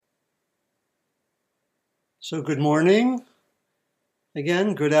So good morning,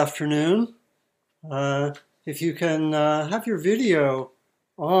 again, good afternoon. If you can have your video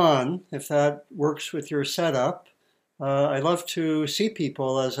on, if that works with your setup, I love to see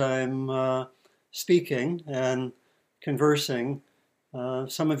people as I'm speaking and conversing.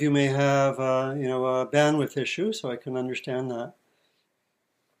 Some of you may have, a bandwidth issue, so I can understand that.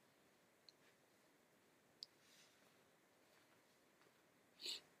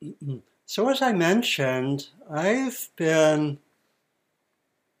 So as I mentioned, I've been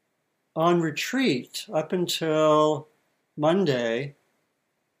on retreat up until Monday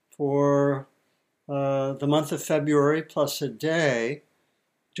for the month of February plus a day,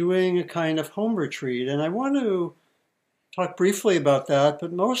 doing a kind of home retreat. And I want to talk briefly about that,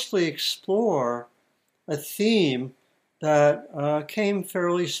 but mostly explore a theme that came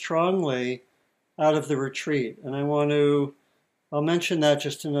fairly strongly out of the retreat. And I'll mention that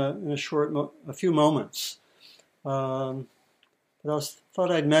just in a few moments. But I thought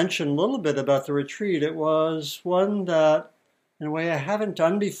I'd mention a little bit about the retreat. It was one that, in a way, I haven't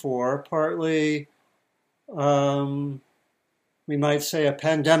done before, partly, we might say, a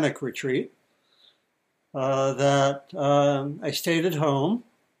pandemic retreat, that I stayed at home.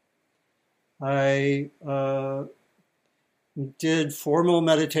 I did formal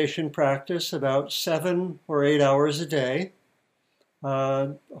meditation practice about 7 or 8 hours a day.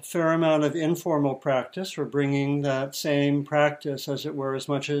 A fair amount of informal practice, or bringing that same practice, as it were, as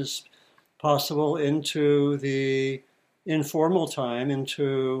much as possible into the informal time,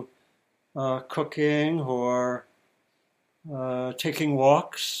 into cooking or taking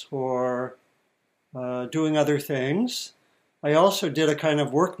walks or doing other things. I also did a kind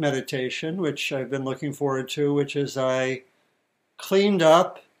of work meditation, which I've been looking forward to, which is I cleaned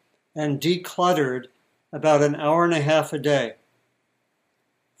up and decluttered about an hour and a half a day.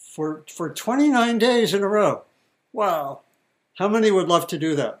 For 29 days in a row. Wow. How many would love to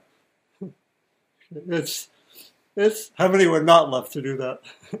do that? It's how many would not love to do that?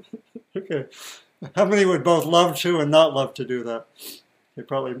 Okay. How many would both love to and not love to do that? Okay,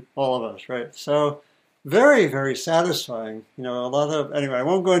 probably all of us, right? So very, very satisfying. Anyway, I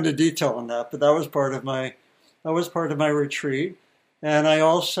won't go into detail on that, but that was part of my retreat. And I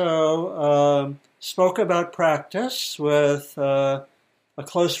also spoke about practice with a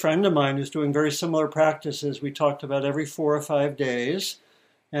close friend of mine who's doing very similar practices. We talked about every 4 or 5 days.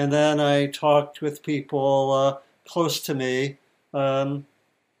 And then I talked with people close to me,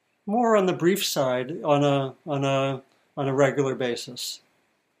 more on the brief side, on a regular basis.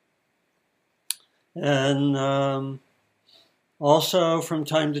 And also from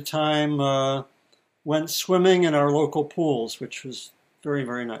time to time went swimming in our local pools, which was very,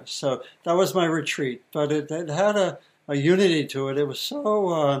 very nice. So that was my retreat. But it had a unity to it. It was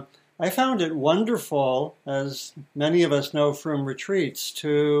so, I found it wonderful, as many of us know from retreats,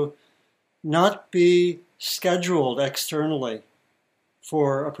 to not be scheduled externally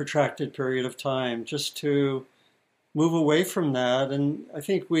for a protracted period of time, just to move away from that. And I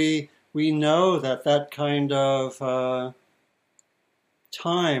think we know that kind of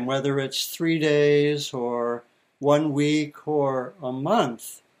time, whether it's 3 days or 1 week or a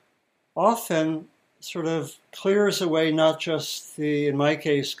month, often sort of clears away not just in my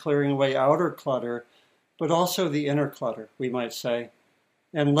case, clearing away outer clutter, but also the inner clutter, we might say,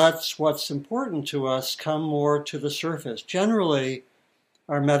 and lets what's important to us come more to the surface. Generally,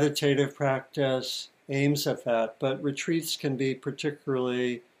 our meditative practice aims at that, but retreats can be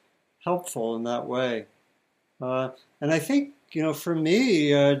particularly helpful in that way. And I think, for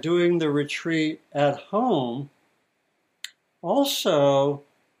me, doing the retreat at home also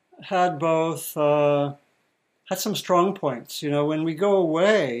had some strong points. When we go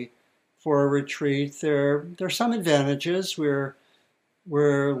away for a retreat, there's some advantages. We're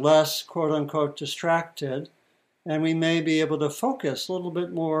less, quote unquote, distracted, and we may be able to focus a little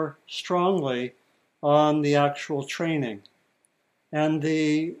bit more strongly on the actual training. And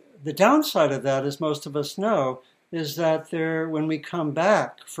the downside of that, as most of us know, is that when we come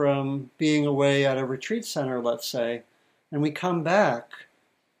back from being away at a retreat center, let's say, and we come back,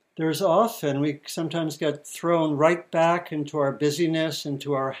 we sometimes get thrown right back into our busyness,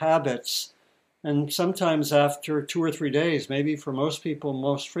 into our habits. And sometimes after 2 or 3 days, maybe for most people,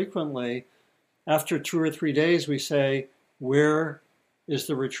 most frequently, after 2 or 3 days, we say, where is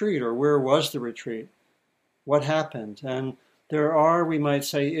the retreat? Or where was the retreat? What happened? And there are, we might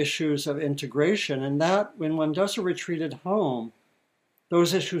say, issues of integration. And that, when one does a retreat at home,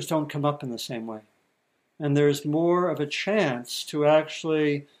 those issues don't come up in the same way. And there's more of a chance to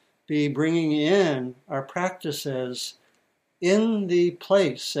actually be bringing in our practices in the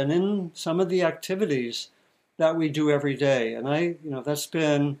place and in some of the activities that we do every day. And that's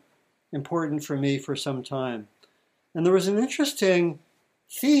been important for me for some time. And there was an interesting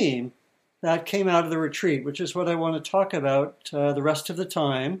theme that came out of the retreat, which is what I want to talk about the rest of the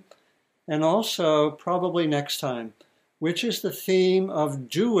time, and also probably next time, which is the theme of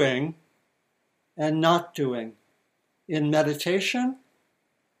doing and not doing in meditation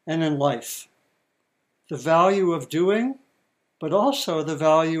and in life. The value of doing, but also the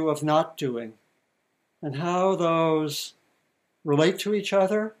value of not doing, and how those relate to each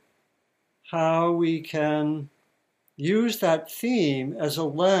other, how we can use that theme as a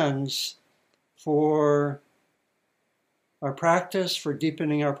lens for our practice, for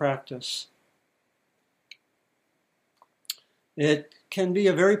deepening our practice. It can be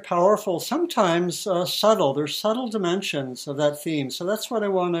a very powerful, sometimes subtle. There's subtle dimensions of that theme. So that's what I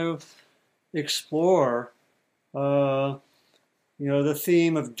want to explore. The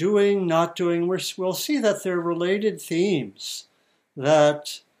theme of doing, not doing. We'll see that they're related themes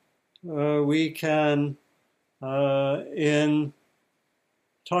that we can, in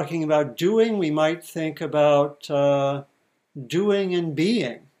talking about doing, we might think about doing and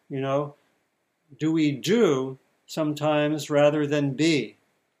being. Do we do sometimes rather than be?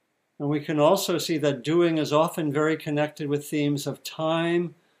 And we can also see that doing is often very connected with themes of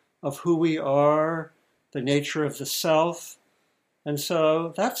time, of who we are, the nature of the self. And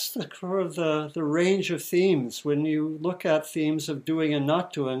so that's the range of themes. When you look at themes of doing and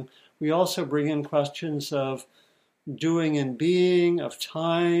not doing, we also bring in questions of doing and being, of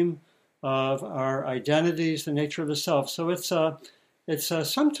time, of our identities, the nature of the self. So it's a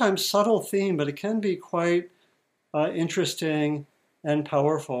sometimes subtle theme, but it can be quite interesting and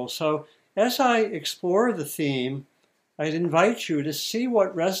powerful. So as I explore the theme, I'd invite you to see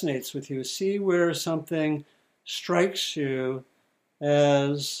what resonates with you, see where something strikes you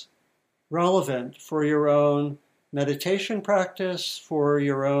as relevant for your own meditation practice, for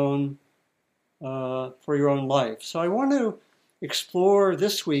your own life. So I want to explore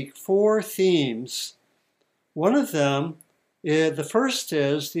this week 4 themes. One of them, the first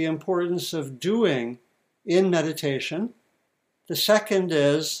is the importance of doing in meditation. The second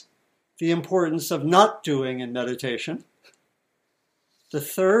is the importance of not doing in meditation. The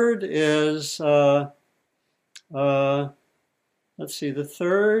third is, the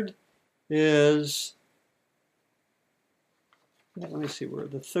third is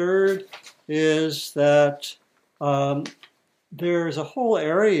that there's a whole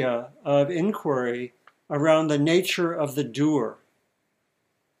area of inquiry around the nature of the doer.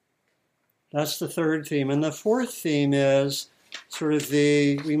 That's the third theme. And the fourth theme is sort of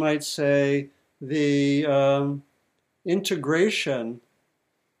we might say, the integration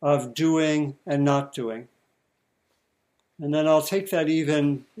of doing and not doing. And then I'll take that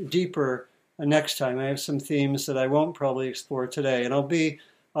even deeper next time. I have some themes that I won't probably explore today. And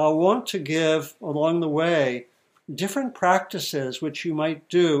I'll want to give along the way different practices which you might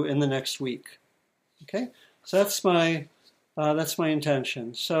do in the next week. Okay? So that's my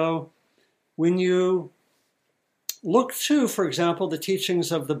intention. So when you look to, for example, the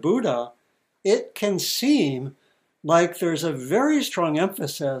teachings of the Buddha, it can seem like there's a very strong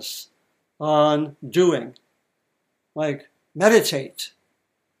emphasis on doing. Like, meditate,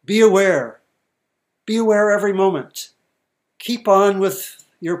 be aware every moment, keep on with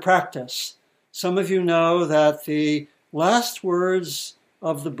your practice. Some of you know that the last words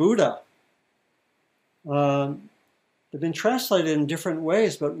of the Buddha, they've been translated in different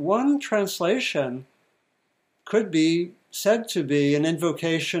ways, but one translation could be said to be an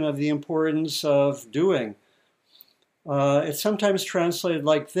invocation of the importance of doing. It's sometimes translated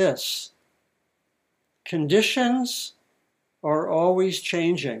like this: conditions are always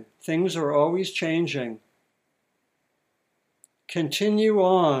changing. Things are always changing. Continue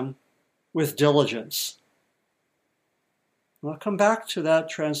on with diligence. I'll come back to that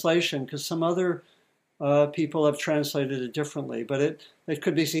translation because some other people have translated it differently. But it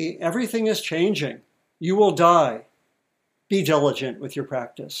could be, see, everything is changing. You will die. Be diligent with your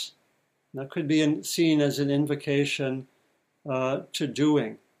practice. And that could be seen as an invocation to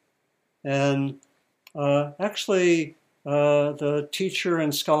doing. And actually, the teacher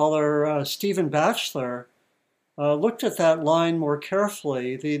and scholar Stephen Batchelor looked at that line more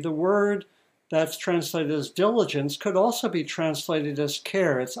carefully. The word that's translated as diligence could also be translated as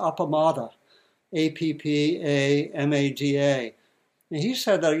care. It's appamada, A-P-P-A-M-A-D-A. And he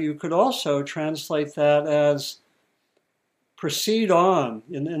said that you could also translate that as proceed on.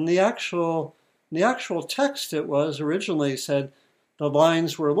 In the actual text, it was originally said, the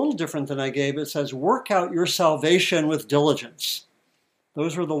lines were a little different than I gave. It says, work out your salvation with diligence.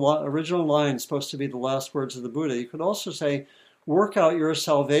 Those were the original lines, supposed to be the last words of the Buddha. You could also say, work out your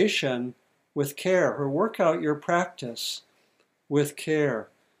salvation with care, or work out your practice with care.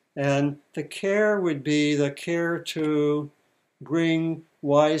 And the care would be the care to bring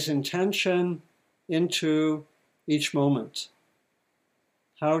wise intention into each moment.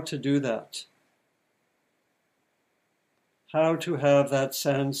 How to do that. How to have that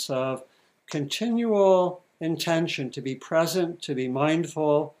sense of continual intention to be present, to be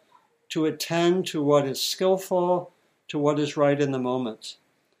mindful, to attend to what is skillful, to what is right in the moment.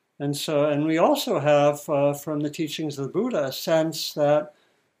 And we also have from the teachings of the Buddha a sense that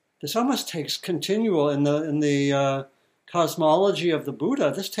this almost takes continual in the cosmology of the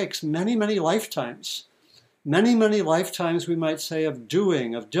Buddha. This takes many, many lifetimes. Many, many lifetimes, we might say, of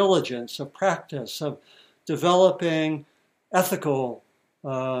doing, of diligence, of practice, of developing ethical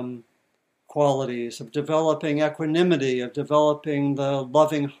qualities, of developing equanimity, of developing the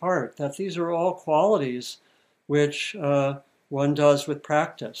loving heart, that these are all qualities which one does with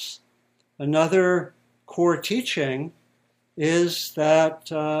practice. Another core teaching is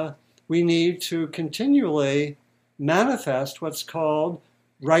that we need to continually manifest what's called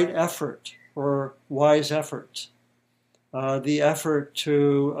right effort or wise effort. The effort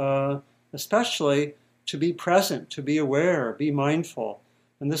to, especially, to be present, to be aware, be mindful.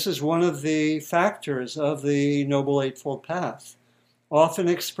 And this is one of the factors of the Noble Eightfold Path, often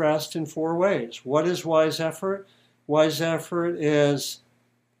expressed in 4 ways. What is wise effort? Wise effort is,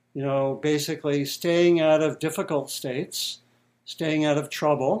 basically staying out of difficult states, staying out of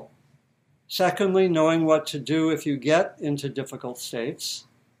trouble. Secondly, knowing what to do if you get into difficult states.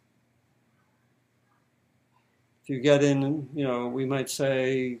 If you get in, we might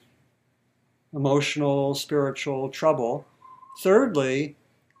say, emotional, spiritual trouble. Thirdly,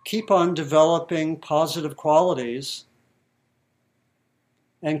 keep on developing positive qualities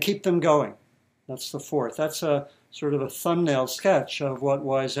and keep them going. That's the 4th. That's a sort of a thumbnail sketch of what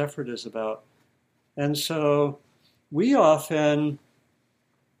wise effort is about. And so we often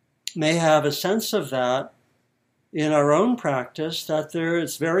may have a sense of that in our own practice, that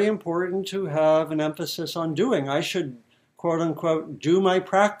it's very important to have an emphasis on doing. I should, quote unquote, do my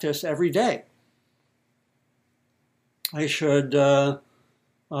practice every day. I should do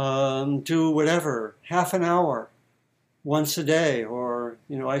whatever, half an hour once a day, or,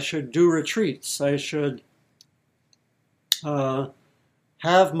 I should do retreats. I should have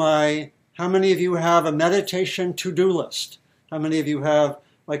how many of you have a meditation to-do list? How many of you have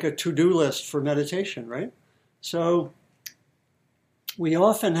like a to-do list for meditation, right? So we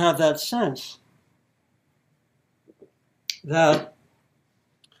often have that sense that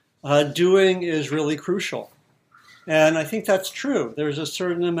doing is really crucial. And I think that's true. There's a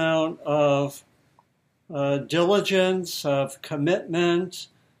certain amount of diligence, of commitment,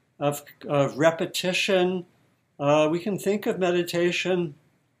 of repetition. We can think of meditation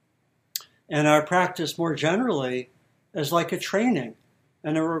and our practice more generally as like a training.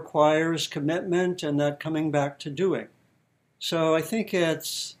 And it requires commitment and that coming back to doing. So I think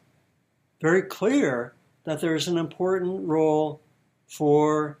it's very clear that there's an important role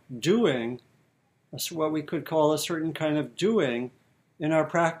for doing, what we could call a certain kind of doing in our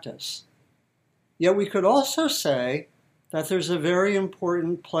practice. Yet we could also say that there's a very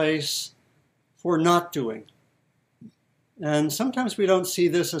important place for not doing. And sometimes we don't see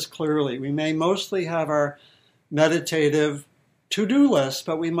this as clearly. We may mostly have our meditative to-do list,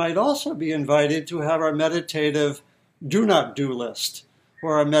 but we might also be invited to have our meditative do not do list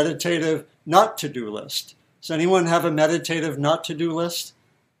or our meditative not to do list. Does anyone have a meditative not to do list?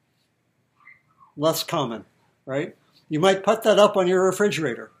 Less common, right? You might put that up on your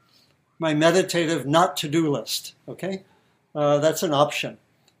refrigerator. My meditative not to do list, okay? That's an option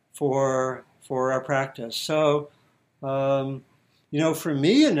for our practice. So, for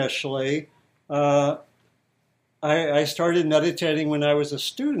me initially, I started meditating when I was a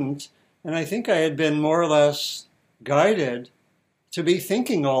student, and I think I had been more or less guided to be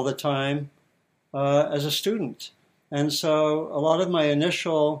thinking all the time as a student. And so a lot of my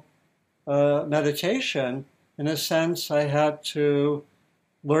initial meditation, in a sense, I had to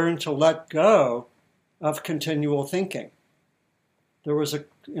learn to let go of continual thinking. There was an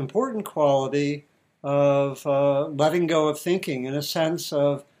important quality of letting go of thinking, in a sense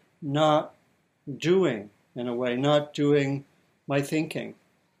of not doing, in a way, not doing my thinking.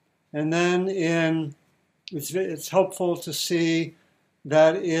 And then it's helpful to see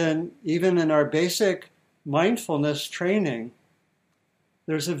that even in our basic mindfulness training,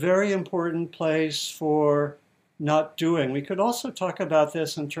 there's a very important place for not doing. We could also talk about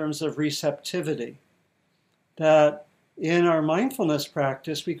this in terms of receptivity, that in our mindfulness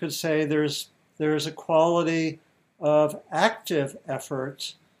practice, we could say there's a quality of active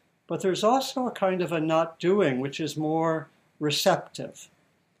effort, but there's also a kind of a not doing, which is more receptive.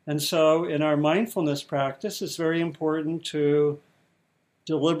 And so in our mindfulness practice, it's very important to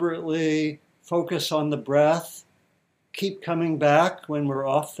deliberately focus on the breath, keep coming back when we're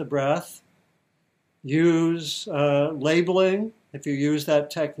off the breath, use labeling, if you use that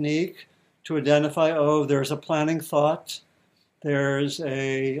technique, to identify, oh, there's a planning thought, there's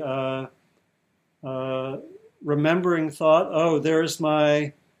a remembering thought, oh, there's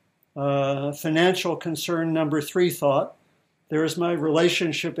my financial concern number 3 thought, there's my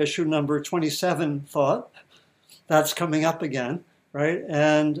relationship issue number 27 thought, that's coming up again, right?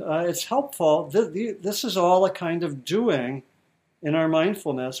 And it's helpful. This is all a kind of doing in our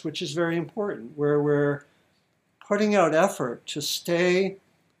mindfulness, which is very important, where we're putting out effort to stay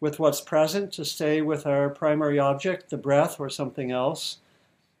with what's present, to stay with our primary object, the breath or something else.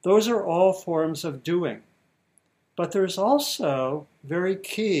 Those are all forms of doing. But there's also, very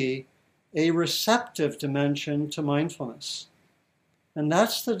key, a receptive dimension to mindfulness. And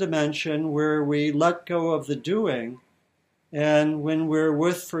that's the dimension where we let go of the doing. And when we're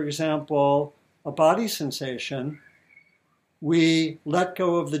with, for example, a body sensation, we let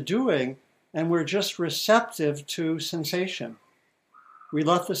go of the doing and we're just receptive to sensation. We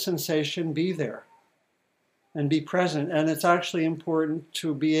let the sensation be there and be present. And it's actually important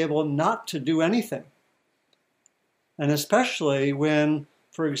to be able not to do anything. And especially when,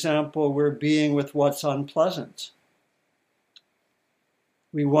 for example, we're being with what's unpleasant.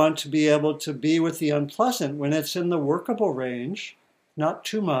 We want to be able to be with the unpleasant when it's in the workable range, not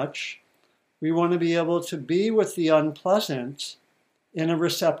too much. We want to be able to be with the unpleasant in a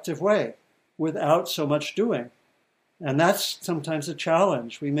receptive way without so much doing. And that's sometimes a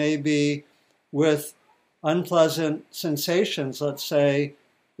challenge. We may be with unpleasant sensations, let's say,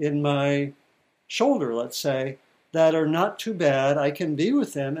 in my shoulder, let's say, that are not too bad. I can be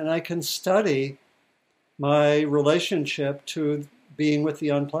with them and I can study my relationship to being with the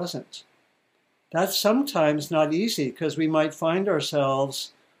unpleasant. That's sometimes not easy because we might find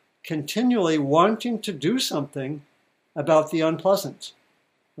ourselves continually wanting to do something about the unpleasant,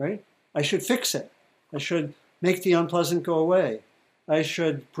 right? I should fix it. I should make the unpleasant go away. I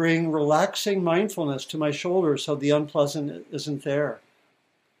should bring relaxing mindfulness to my shoulders so the unpleasant isn't there.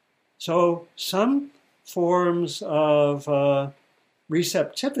 So some forms of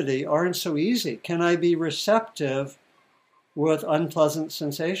receptivity aren't so easy. Can I be receptive with unpleasant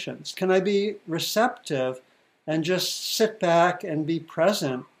sensations? Can I be receptive and just sit back and be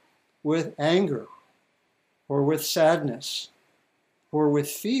present with anger or with sadness or with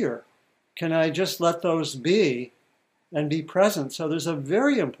fear? Can I just let those be and be present? So there's a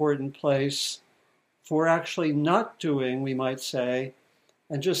very important place for actually not doing, we might say,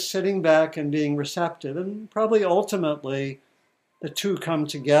 and just sitting back and being receptive. And probably ultimately the two come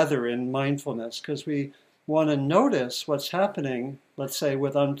together in mindfulness because we want to notice what's happening, let's say,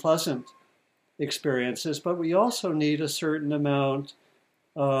 with unpleasant experiences, but we also need a certain amount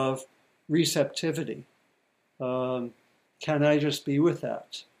of receptivity. Can I just be with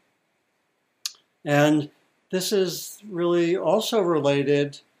that? And this is really also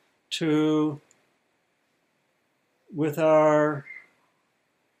related to, with our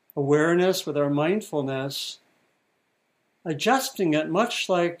awareness, with our mindfulness, adjusting it, much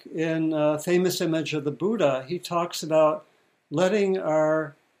like in a famous image of the Buddha. He talks about letting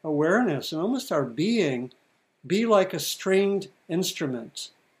our awareness and almost our being be like a stringed instrument,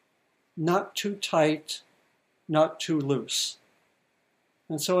 not too tight, not too loose.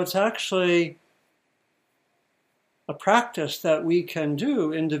 And so it's actually a practice that we can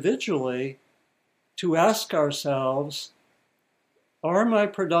do individually to ask ourselves, are my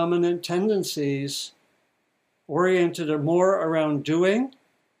predominant tendencies oriented more around doing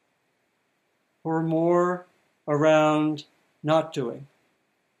or more around not doing?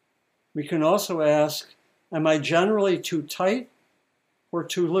 We can also ask, am I generally too tight or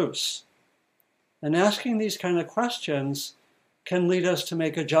too loose? And asking these kind of questions can lead us to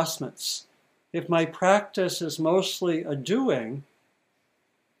make adjustments. If my practice is mostly a doing,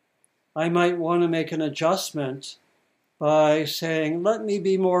 I might want to make an adjustment by saying, let me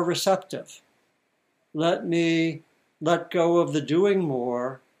be more receptive. Let me let go of the doing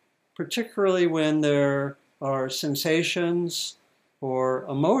more, particularly when there are sensations or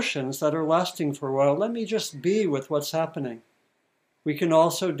emotions that are lasting for a while. Let me just be with what's happening. We can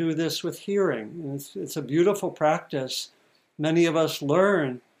also do this with hearing. It's a beautiful practice. Many of us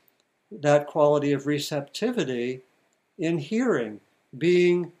learn that quality of receptivity in hearing,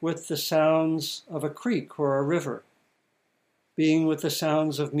 being with the sounds of a creek or a river. being with the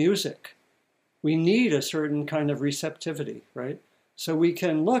sounds of music. We need a certain kind of receptivity, right? So we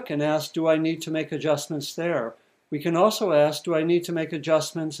can look and ask, do I need to make adjustments there? We can also ask, do I need to make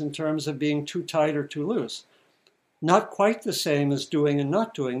adjustments in terms of being too tight or too loose? Not quite the same as doing and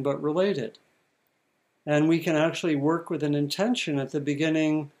not doing, but related. And we can actually work with an intention at the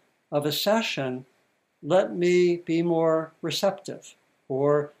beginning of a session, let me be more receptive,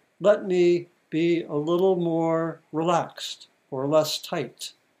 or let me be a little more relaxed or less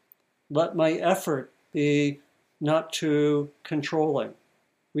tight. Let my effort be not too controlling.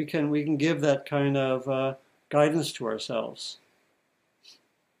 We can give that kind of guidance to ourselves.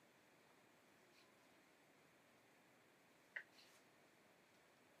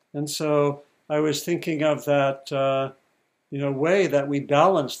 And so I was thinking of that way that we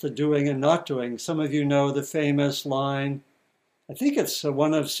balance the doing and not doing. Some of you know the famous line, I think it's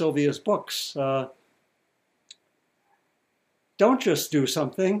one of Sylvia's books, don't just do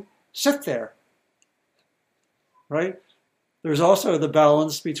something, sit there, right? There's also the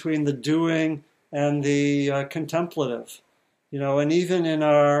balance between the doing and the contemplative, and even in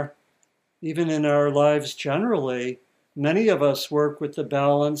our lives generally, many of us work with the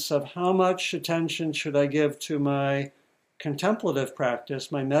balance of how much attention should I give to my contemplative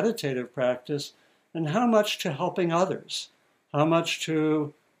practice, my meditative practice, and how much to helping others, how much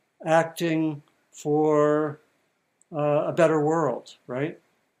to acting for a better world, right?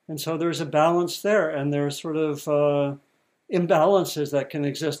 And so there's a balance there, and there's sort of imbalances that can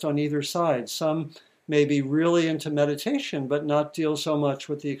exist on either side. Some may be really into meditation, but not deal so much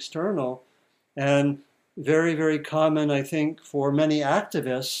with the external. And very, very common, I think, for many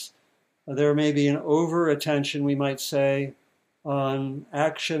activists, there may be an over-attention, we might say, on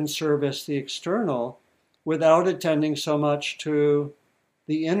action, service, the external, without attending so much to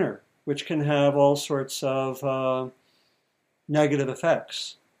the inner, which can have all sorts of negative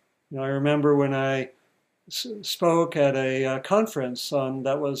effects. I remember when I spoke at a conference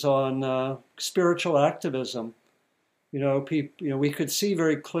that was on spiritual activism. We could see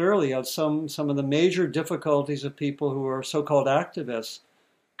very clearly how some of the major difficulties of people who are so-called activists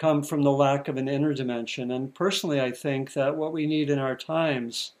come from the lack of an inner dimension. And personally, I think that what we need in our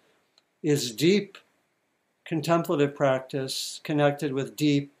times is deep contemplative practice connected with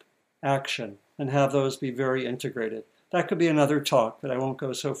deep action, and have those be very integrated. That could be another talk, but I won't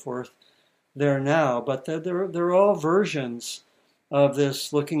go so forth there now. But they're all versions of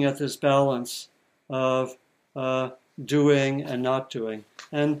this, looking at this balance of doing and not doing.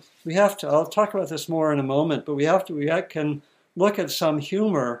 And we have to, I'll talk about this more in a moment, but we can look at some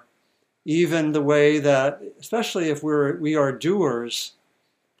humor, even the way that, especially if we are doers,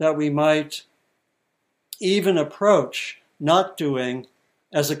 that we might even approach not doing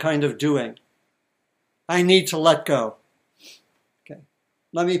as a kind of doing. I need to let go. Okay.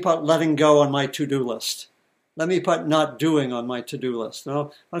 Let me put letting go on my to-do list. Let me put not doing on my to-do list.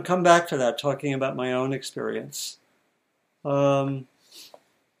 And I'll come back to that, talking about my own experience. Let's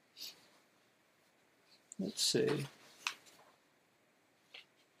see.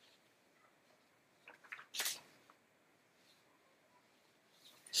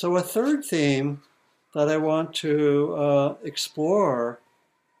 So a third theme that I want to explore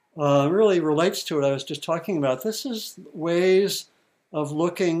really relates to what I was just talking about. This is ways of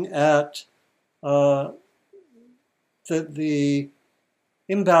looking at the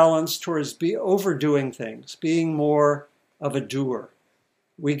imbalance towards overdoing things, being more of a doer.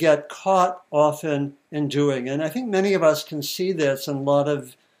 We get caught often in doing, and I think many of us can see this in a lot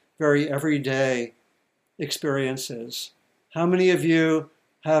of very everyday experiences. How many of you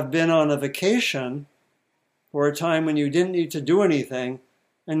have been on a vacation or a time when you didn't need to do anything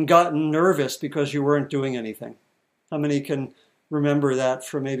and gotten nervous because you weren't doing anything? How many can remember that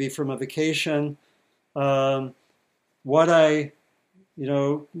from a vacation? I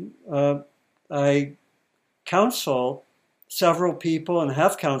counsel several people and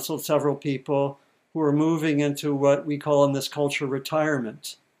have counseled several people who are moving into what we call in this culture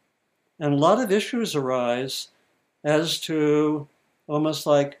retirement. And a lot of issues arise as to almost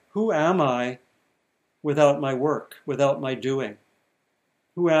like, who am I without my work, without my doing?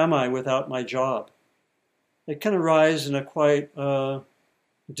 Who am I without my job? It can arise in a quite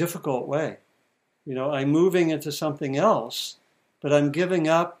difficult way. I'm moving into something else, but I'm giving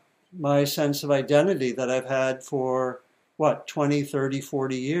up my sense of identity that I've had for, 20, 30,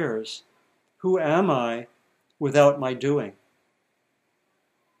 40 years. Who am I without my doing?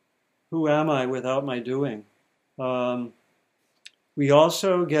 Who am I without my doing? We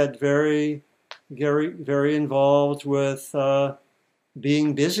also get very, very, very involved with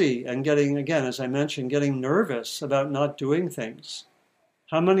being busy and getting, again, as I mentioned, getting nervous about not doing things.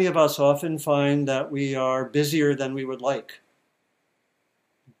 How many of us often find that we are busier than we would like?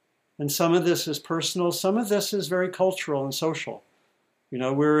 And some of this is personal, some of this is very cultural and social.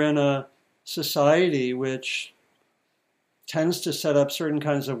 We're in a society which tends to set up certain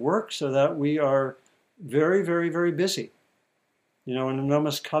kinds of work so that we are very, very, very busy. And it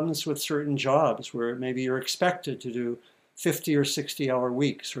almost comes with certain jobs where maybe you're expected to do 50 or 60-hour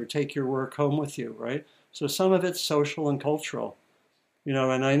weeks or take your work home with you, right? So some of it's social and cultural.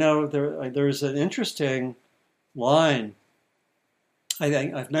 And I know there's an interesting line.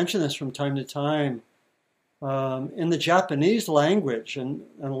 I've mentioned this from time to time. In the Japanese language, and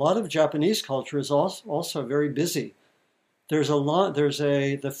a lot of Japanese culture is also very busy.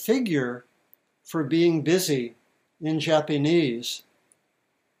 The figure for being busy in Japanese,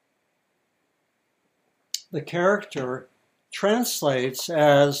 the character translates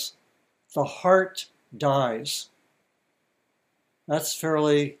as the heart dies. That's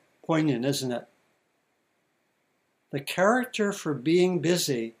fairly poignant, isn't it? The character for being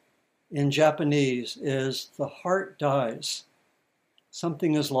busy in Japanese is the heart dies.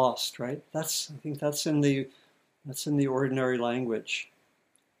 Something is lost, right? I think that's in the ordinary language.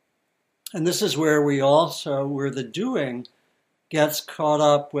 And this is where the doing gets caught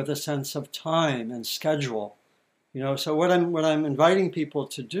up with a sense of time and schedule. So what I'm inviting people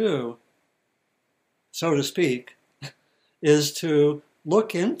to do, so to speak, is to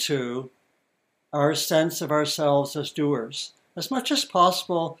look into our sense of ourselves as doers as much as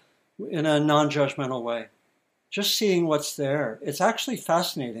possible in a non-judgmental way. Just seeing what's there. It's actually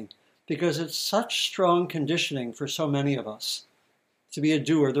fascinating because it's such strong conditioning for so many of us to be a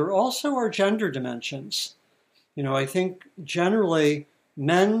doer. There also are gender dimensions. I think generally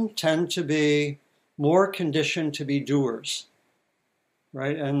men tend to be more conditioned to be doers,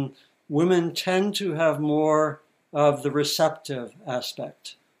 right? And women tend to have more of the receptive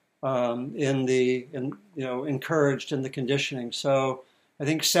aspect encouraged in the conditioning. So I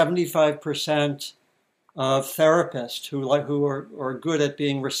think 75% of therapists who are good at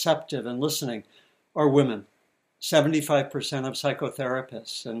being receptive and listening are women. 75% of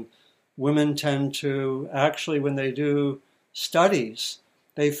psychotherapists. And women tend to actually, when they do studies,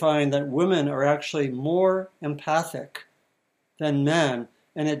 they find that women are actually more empathic than men,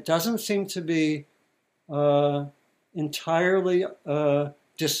 and it doesn't seem to be entirely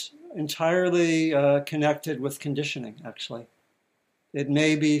connected with conditioning, actually. It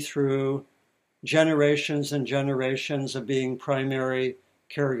may be through generations and generations of being primary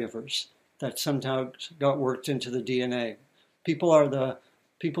caregivers that somehow got worked into the DNA. People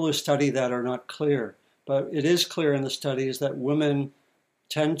who study that are not clear, but it is clear in the studies that women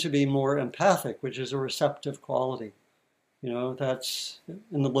tend to be more empathic, which is a receptive quality. That's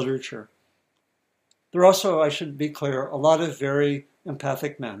in the literature. There are also, I should be clear, a lot of very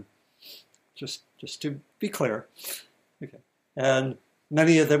empathic men, just to be clear. Okay. And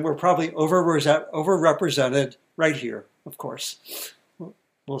many of them were probably overrepresented right here, of course.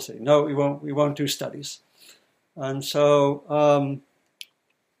 We'll see. No, we won't do studies. And so,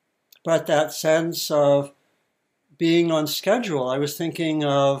 but that sense of being on schedule, I was thinking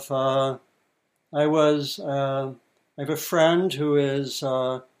of, I have a friend who is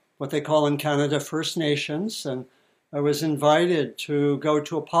what they call in Canada First Nations, and I was invited to go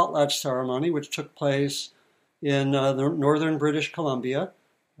to a potlatch ceremony, which took place in the northern British Columbia.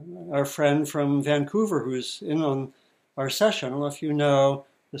 Our friend from Vancouver, who's in on our session, I don't know if you know,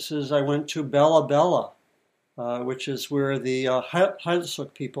 I went to Bella Bella, which is where the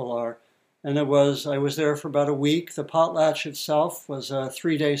Heiltsuk people are. And I was there for about a week. The potlatch itself was a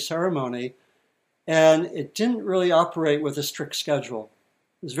 3-day ceremony, and it didn't really operate with a strict schedule.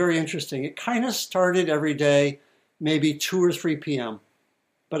 It was very interesting. It kind of started every day, maybe 2 or 3 p.m.,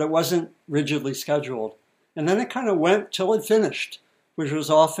 but it wasn't rigidly scheduled. And then it kind of went till it finished, which was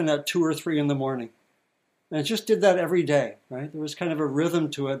often at 2 or 3 in the morning. And it just did that every day, right? There was kind of a rhythm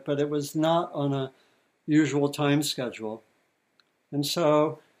to it, but it was not on a usual time schedule. And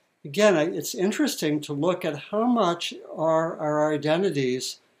so, again, it's interesting to look at how much are our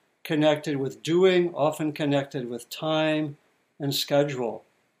identities connected with doing, often connected with time and schedule.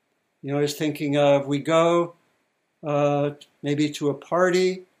 I was thinking of, we go maybe to a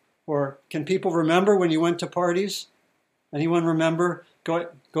party, or can people remember when you went to parties? Anyone remember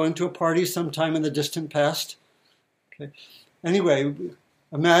going to a party sometime in the distant past? Okay. Anyway,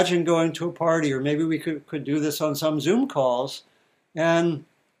 imagine going to a party, or maybe we could do this on some Zoom calls. And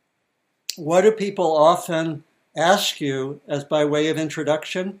what do people often ask you as by way of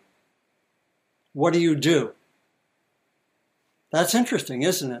introduction? What do you do? That's interesting,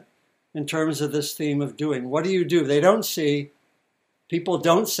 isn't it? In terms of this theme of doing. What do you do? They don't see, people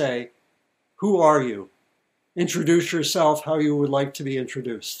don't say, who are you? Introduce yourself how you would like to be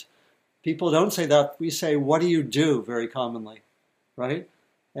introduced. People don't say that. We say, what do you do, very commonly, right?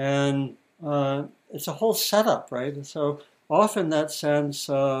 And it's a whole setup, right? And so often that sense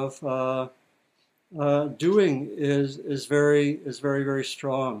of doing is very, very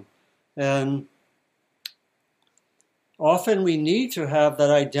strong. And often we need to have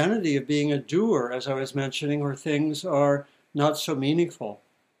that identity of being a doer, as I was mentioning, where things are not so meaningful.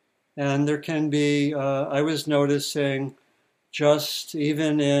 And there can be, I was noticing, just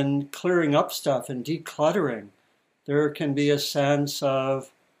even in clearing up stuff and decluttering, there can be a sense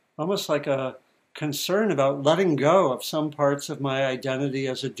of almost like a concern about letting go of some parts of my identity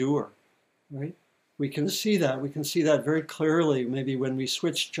as a doer, right? We can see that. We can see that very clearly, maybe when we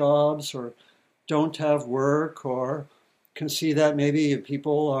switch jobs or don't have work, or can see that maybe if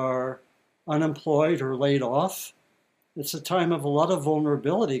people are unemployed or laid off. It's a time of a lot of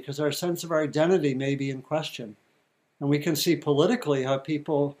vulnerability because our sense of our identity may be in question. And we can see politically how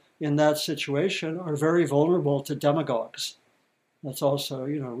people in that situation are very vulnerable to demagogues. That's also,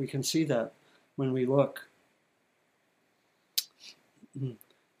 we can see that when we look.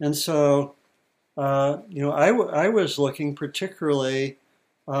 And so, I was looking particularly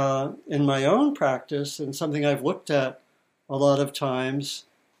in my own practice, and something I've looked at a lot of times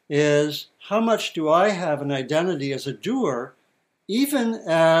is how much do I have an identity as a doer, even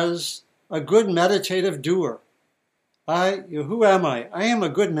as a good meditative doer? Who am I? I am a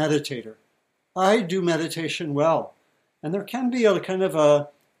good meditator. I do meditation well. And there can be a kind of a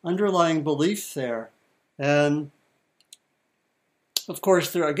underlying belief there. And of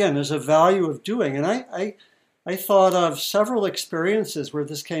course, there's a value of doing. And I thought of several experiences where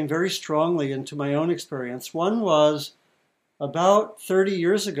this came very strongly into my own experience. One was about 30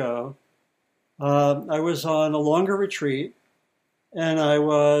 years ago. I was on a longer retreat, and I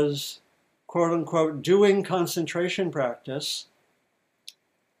was, quote unquote, doing concentration practice.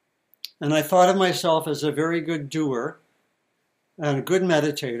 And I thought of myself as a very good doer and a good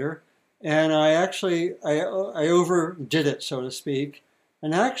meditator. And I overdid it, so to speak,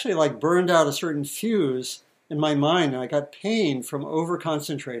 and actually burned out a certain fuse in my mind. I got pain from over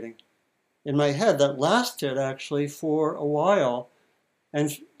concentrating in my head that lasted actually for a while.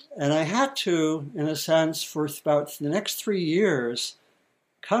 And I had to, in a sense, for about the next 3 years,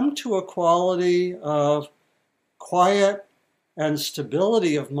 come to a quality of quiet and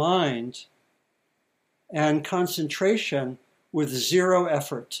stability of mind and concentration with zero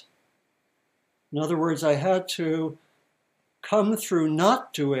effort. In other words, I had to come through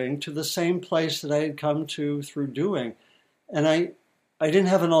not doing to the same place that I had come to through doing. And I didn't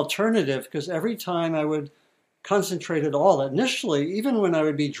have an alternative, because every time I would concentrate at all, initially, even when I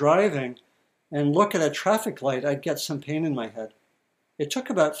would be driving and look at a traffic light, I'd get some pain in my head. It took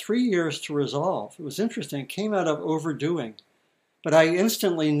about 3 years to resolve. It was interesting. It came out of overdoing. But I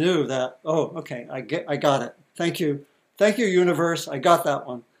instantly knew that, okay, I got it. Thank you. Thank you, universe. I got that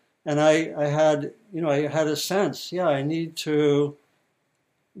one. And I had a sense, I need to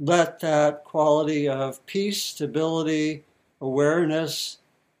let that quality of peace, stability, awareness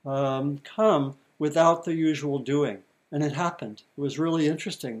come without the usual doing. And it happened. It was really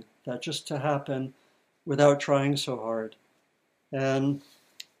interesting that just to happen without trying so hard. And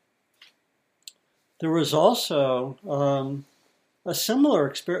there was also a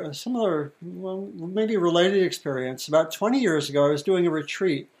similar, maybe related experience. About 20 years ago, I was doing a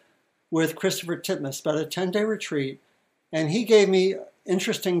retreat with Christopher Titmuss, about a 10-day retreat, and he gave me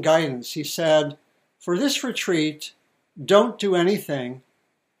interesting guidance. He said, for this retreat, don't do anything,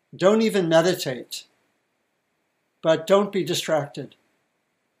 don't even meditate, but don't be distracted.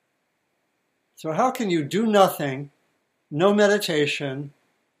 So how can you do nothing, no meditation,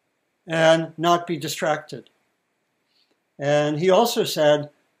 and not be distracted? And he also said,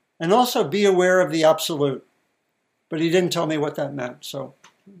 and also be aware of the absolute. But he didn't tell me what that meant, so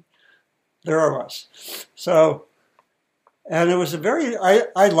there I was. So, and it was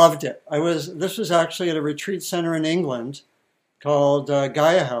I loved it. This was actually at a retreat center in England called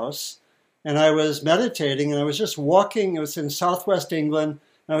Gaia House, and I was meditating, and I was just walking. It was in southwest England,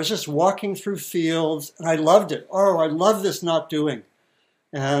 and I was just walking through fields, and I loved it. Oh, I love this not doing.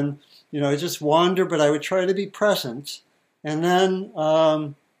 And, I just wander, but I would try to be present. And then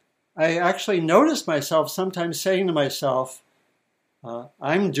I actually noticed myself sometimes saying to myself,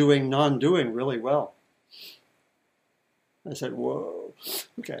 I'm doing non-doing really well. I said, whoa,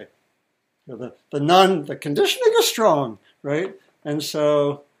 okay. The conditioning is strong, right? And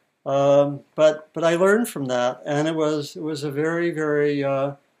so But I learned from that, and it was a very, very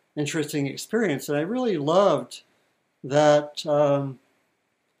interesting experience, and I really loved that.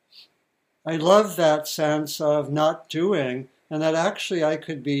 I loved that sense of not doing, and that actually I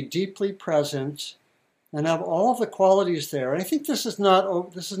could be deeply present and have all of the qualities there. And I think this is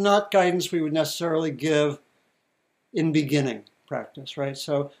not guidance we would necessarily give in beginning practice, right?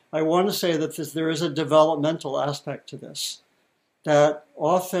 So I want to say that there is a developmental aspect to this, that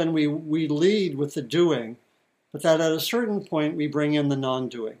often we lead with the doing, but that at a certain point we bring in the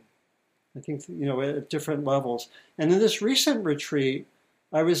non-doing. I think, at different levels. And in this recent retreat,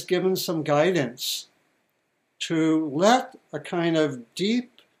 I was given some guidance to let a kind of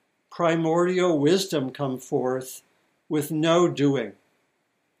deep primordial wisdom come forth with no doing,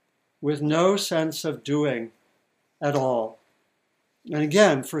 with no sense of doing at all. And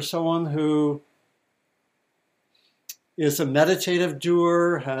again, for someone who is a meditative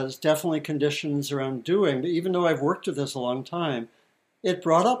doer, has definitely conditions around doing, but even though I've worked with this a long time, it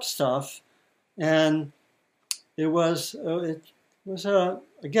brought up stuff, and it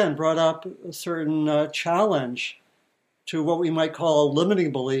again brought up a certain challenge to what we might call a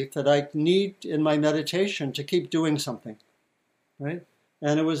limiting belief that I need in my meditation to keep doing something, right?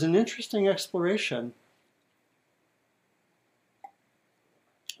 And it was an interesting exploration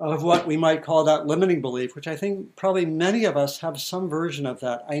of what we might call that limiting belief, which I think probably many of us have some version of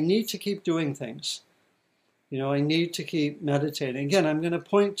that. I need to keep doing things. I need to keep meditating. Again, I'm going to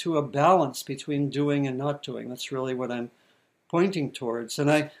point to a balance between doing and not doing. That's really what I'm pointing towards. And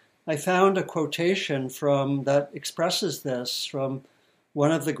I found a quotation that expresses this from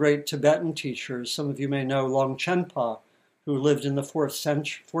one of the great Tibetan teachers. Some of you may know Longchenpa, who lived in the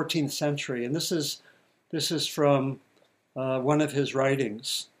 14th century. And this is from one of his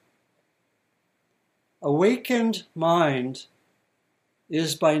writings. Awakened mind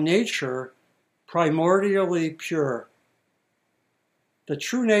is by nature primordially pure. The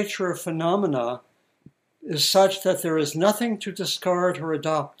true nature of phenomena is such that there is nothing to discard or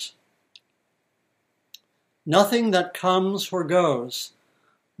adopt. Nothing that comes or goes.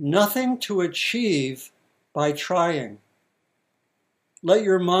 Nothing to achieve by trying. Let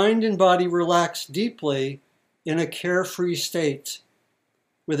your mind and body relax deeply in a carefree state,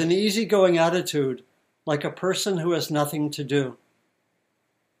 with an easygoing attitude, like a person who has nothing to do.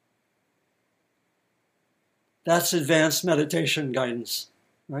 That's advanced meditation guidance,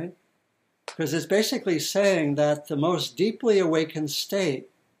 right? Because it's basically saying that the most deeply awakened state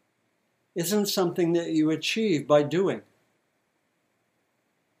isn't something that you achieve by doing.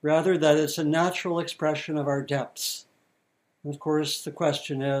 Rather, that it's a natural expression of our depths. And of course, the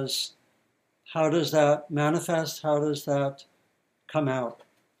question is, how does that manifest? How does that come out?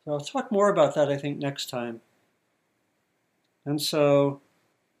 So I'll talk more about that, I think, next time. And so,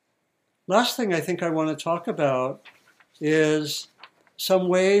 last thing I think I want to talk about is some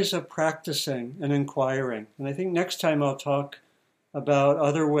ways of practicing and inquiring. And I think next time I'll talk about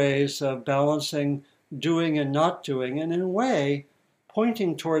other ways of balancing doing and not doing, and in a way,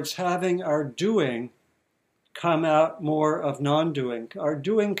 pointing towards having our doing come out more of non-doing, our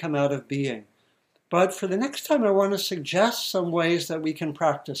doing come out of being. But for the next time, I want to suggest some ways that we can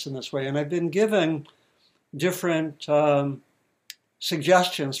practice in this way. And I've been given different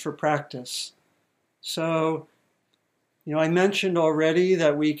suggestions for practice. So, I mentioned already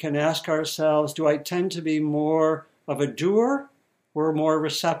that we can ask ourselves, do I tend to be more of a doer or more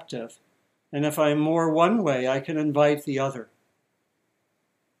receptive? And if I'm more one way, I can invite the other.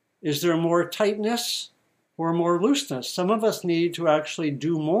 Is there more tightness or more looseness? Some of us need to actually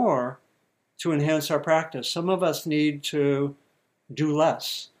do more to enhance our practice. Some of us need to do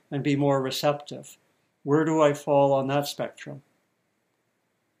less and be more receptive. Where do I fall on that spectrum?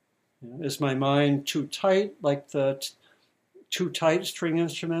 Is my mind too tight, like the too tight string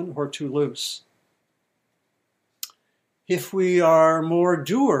instrument, or too loose? If we are more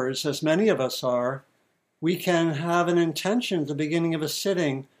doers, as many of us are, we can have an intention at the beginning of a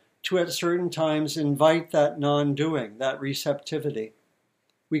sitting to at certain times invite that non-doing, that receptivity.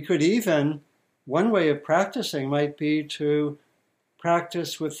 We could even, one way of practicing might be to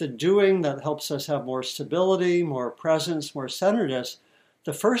practice with the doing that helps us have more stability, more presence, more centeredness,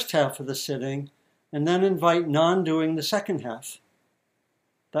 the first half of the sitting, and then invite non-doing the second half.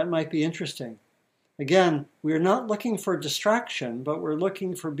 That might be interesting. Again, we're not looking for distraction, but we're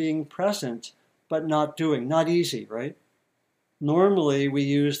looking for being present, but not doing. Not easy, right? Normally, we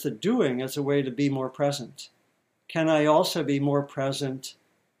use the doing as a way to be more present. Can I also be more present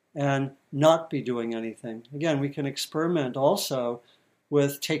and not be doing anything? Again, we can experiment also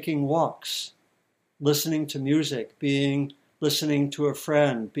with taking walks, listening to music, being listening to a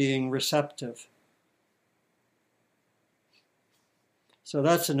friend, being receptive. So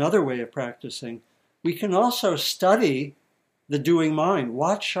that's another way of practicing. We can also study the doing mind.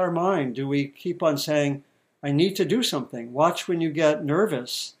 Watch our mind. Do we keep on saying, I need to do something? Watch when you get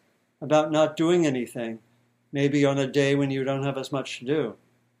nervous about not doing anything, maybe on a day when you don't have as much to do,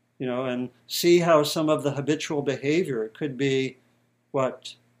 and see how some of the habitual behavior, it could be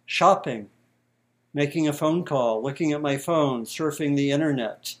shopping, making a phone call, looking at my phone, surfing the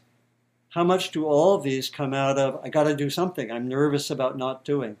internet. How much do all of these come out of, I got to do something, I'm nervous about not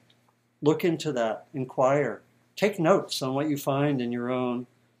doing? Look into that, inquire. Take notes on what you find in your own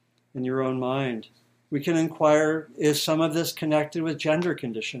mind. We can inquire, is some of this connected with gender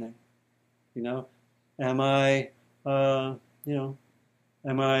conditioning? Am I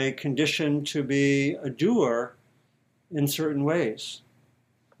conditioned to be a doer in certain ways?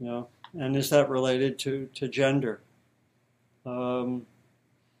 And is that related to gender? Look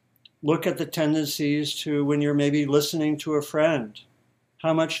at the tendencies to when you're maybe listening to a friend.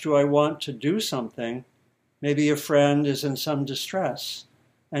 How much do I want to do something? Maybe a friend is in some distress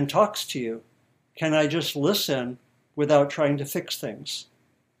and talks to you. Can I just listen without trying to fix things?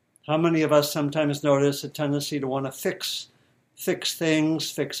 How many of us sometimes notice a tendency to want to fix things,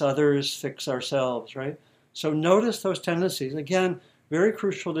 fix others, fix ourselves, right? So notice those tendencies. Again, very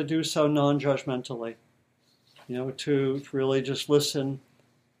crucial to do so non-judgmentally, to really just listen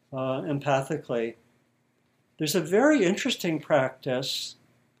empathically. There's a very interesting practice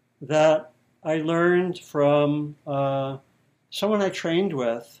that I learned from someone I trained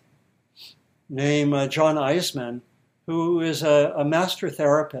with named John Eisman, who is a master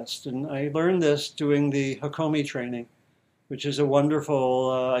therapist. And I learned this doing the Hakomi training, which is a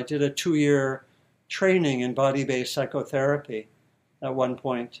wonderful, I did a 2-year training in body-based psychotherapy at one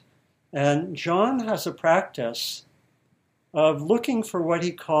point. And John has a practice of looking for what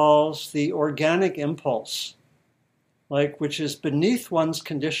he calls the organic impulse, which is beneath one's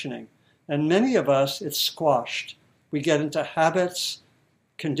conditioning. And many of us, it's squashed. We get into habits,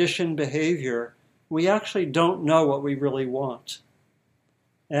 conditioned behavior. We actually don't know what we really want.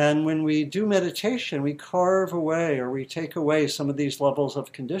 And when we do meditation, we carve away or we take away some of these levels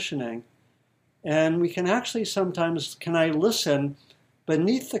of conditioning. And we can actually sometimes, can I listen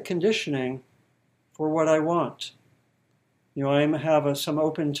beneath the conditioning for what I want? I have some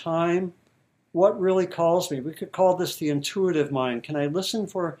open time. What really calls me? We could call this the intuitive mind. Can I listen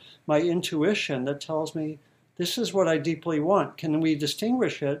for my intuition that tells me this is what I deeply want? Can we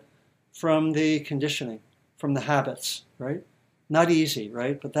distinguish it from the conditioning, from the habits, right? Not easy,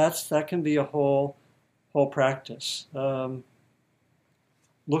 right? But that can be a whole practice.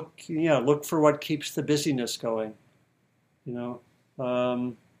 Look for what keeps the busyness going.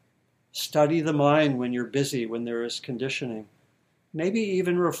 Study the mind when you're busy, when there is conditioning. Maybe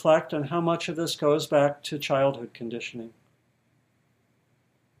even reflect on how much of this goes back to childhood conditioning.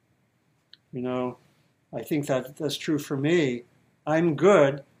 I think that's true for me. I'm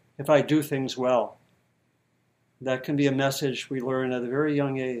good if I do things well. That can be a message we learn at a very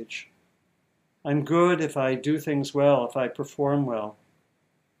young age. I'm good if I do things well, if I perform well.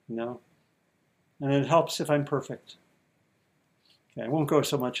 And it helps if I'm perfect. Okay, I won't go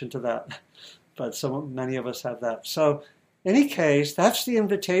so much into that, but many of us have that. So, in any case, that's the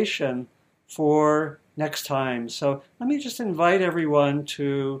invitation for next time. So let me just invite everyone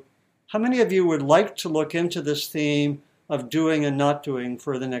to, how many of you would like to look into this theme of doing and not doing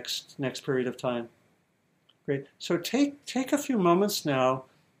for the next period of time? Great. So take a few moments now.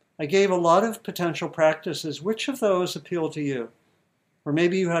 I gave a lot of potential practices. Which of those appeal to you? Or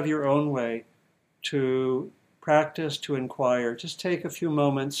maybe you have your own way to practice, to inquire. Just take a few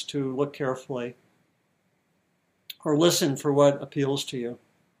moments to look carefully or listen for what appeals to you.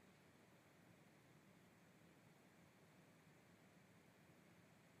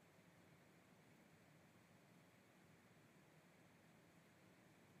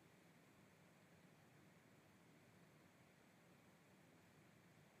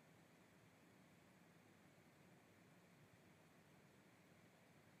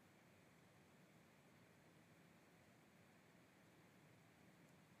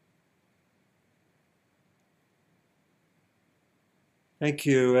 Thank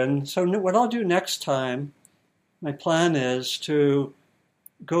you. And so what I'll do next time, my plan is to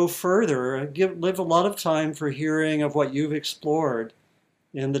go further, live a lot of time for hearing of what you've explored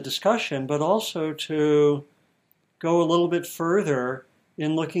in the discussion, but also to go a little bit further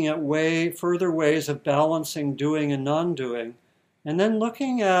in looking at further ways of balancing doing and non-doing, and then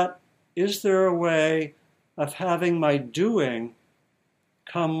looking at, is there a way of having my doing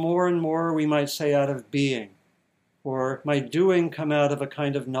come more and more, we might say, out of being? or my doing come out of a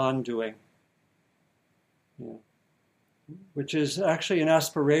kind of non-doing? Yeah. Which is actually an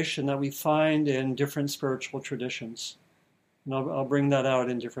aspiration that we find in different spiritual traditions. And I'll bring that out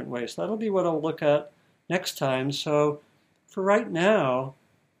in different ways. That'll be what I'll look at next time. So for right now,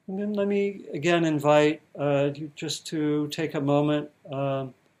 let me again invite you just to take a moment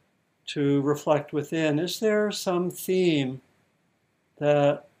to reflect within. Is there some theme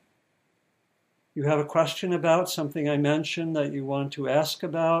that you have a question about, something I mentioned that you want to ask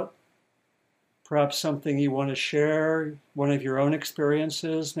about? Perhaps something you want to share, one of your own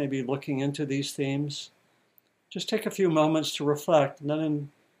experiences, maybe looking into these themes. Just take a few moments to reflect, and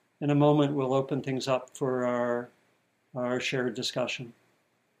then in a moment we'll open things up for our shared discussion.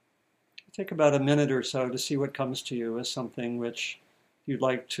 Take about a minute or so to see what comes to you as something which you'd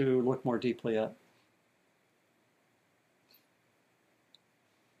like to look more deeply at.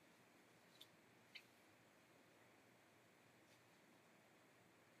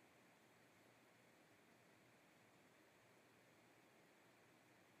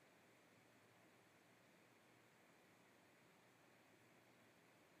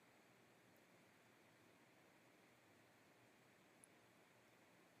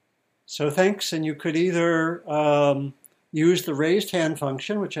 So thanks, and you could either use the raised hand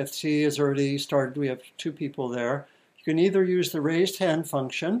function, which I see has already started. We have 2 people there. You can either use the raised hand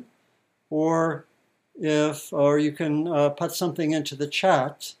function, or you can put something into the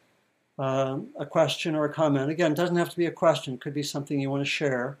chat, a question or a comment. Again, it doesn't have to be a question. It could be something you want to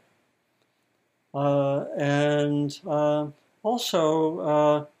share. Also,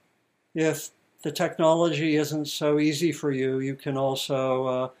 if the technology isn't so easy for you, you can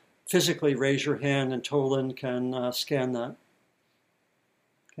also physically raise your hand, and Tolan can scan that.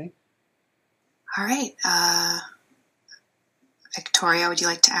 Okay. All right. Victoria, would you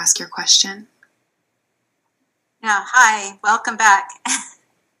like to ask your question? Yeah. Hi. Welcome back.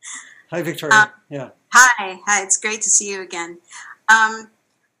 Hi, Victoria. Yeah. Hi. It's great to see you again.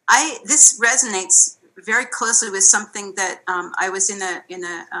 This resonates very closely with something that I was in a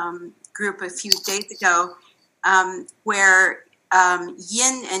group a few days ago, where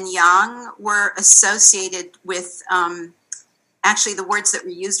yin and yang were associated with, actually the words that were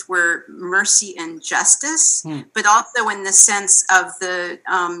used were mercy and justice, but also in the sense of the,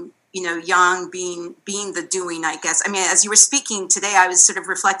 yang being the doing, I guess. I mean, as you were speaking today, I was sort of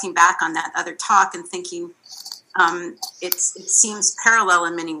reflecting back on that other talk and thinking it seems parallel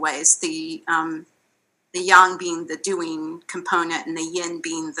in many ways, the yang being the doing component and the yin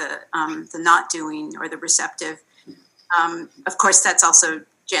being the not doing or the receptive. Of course, that's also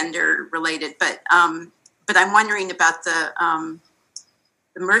gender related, but I'm wondering about the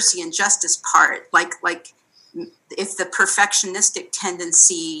mercy and justice part, like if the perfectionistic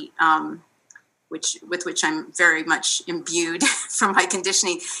tendency, with which I'm very much imbued from my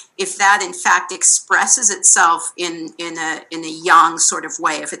conditioning, if that in fact expresses itself in a yang sort of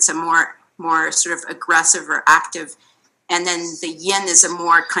way, if it's a more sort of aggressive or active, and then the yin is a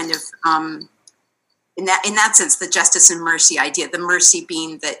more kind of in that sense, the justice and mercy idea, the mercy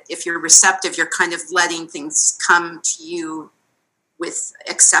being that if you're receptive, you're kind of letting things come to you with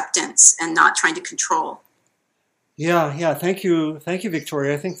acceptance and not trying to control. Yeah. Thank you,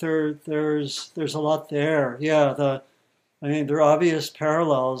 Victoria. I think there's a lot there. Yeah, there are obvious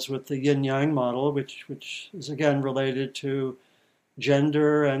parallels with the yin-yang model, which is again related to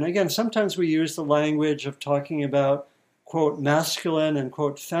gender. And again, sometimes we use the language of talking about, quote, masculine and,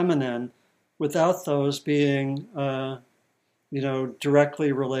 quote, feminine, without those being,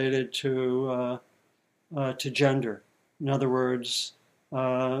 directly related to gender. In other words,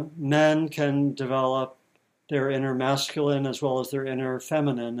 men can develop their inner masculine as well as their inner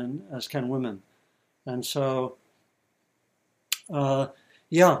feminine, and as can women. And so,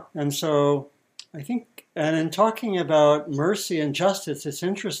 and so I think, and in talking about mercy and justice, it's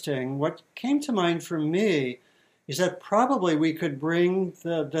interesting. What came to mind for me is that probably we could bring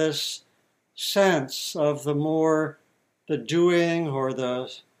this sense of the doing, or a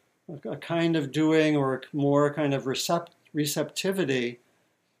kind of doing, or more kind of receptivity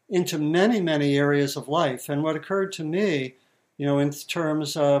into many, many areas of life. And what occurred to me, in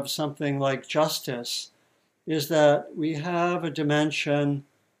terms of something like justice, is that we have a dimension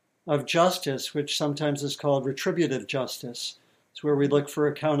of justice, which sometimes is called retributive justice. It's where we look for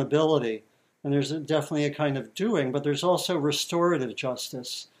accountability. And there's definitely a kind of doing, but there's also restorative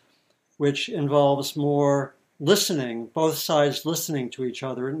justice, which involves more listening, both sides listening to each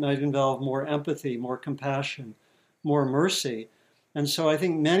other. It might involve more empathy, more compassion, more mercy. And so I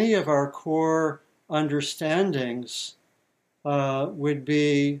think many of our core understandings would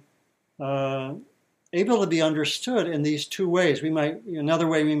be able to be understood in these two ways. Another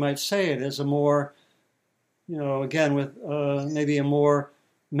way we might say it is a more, again, with maybe a more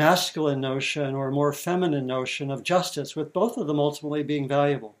masculine notion or a more feminine notion of justice, with both of them ultimately being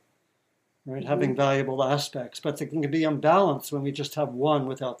valuable, right? Mm-hmm. Having valuable aspects, but they can be unbalanced when we just have one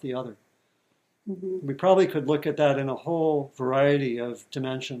without the other. Mm-hmm. We probably could look at that in a whole variety of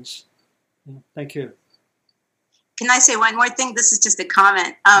dimensions. Yeah, thank you. Can I say one more thing? This is just a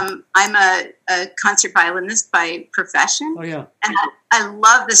comment. I'm a concert violinist by profession. Oh, yeah. And I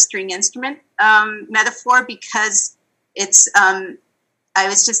love the string instrument metaphor, because it's, I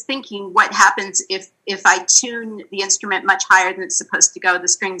was just thinking, what happens if I tune the instrument much higher than it's supposed to go, the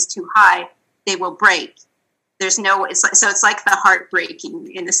string's too high, they will break. It's like the heart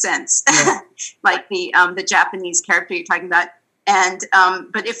breaking in a sense, yeah. Like the Japanese character you're talking about. And,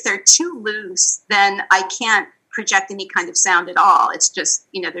 but if they're too loose, then I can't project any kind of sound at all. It's just,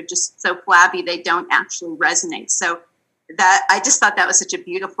 they're just so flabby, they don't actually resonate. So that, I just thought that was such a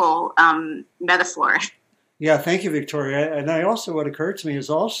beautiful metaphor. Yeah, thank you, Victoria. And what occurred to me is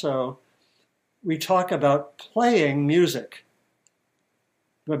also, we talk about playing music.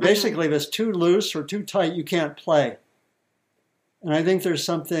 But basically, if it's too loose or too tight, you can't play. And I think there's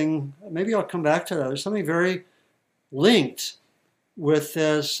something, maybe I'll come back to that, there's something very linked with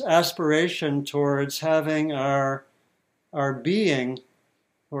this aspiration towards having our being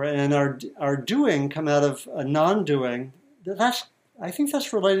and our doing come out of a non-doing. I think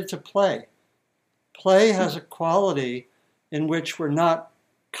that's related to play. Play has a quality in which we're not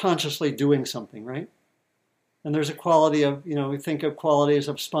consciously doing something, right? And there's a quality of, we think of qualities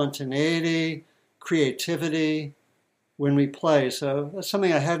of spontaneity, creativity when we play. So that's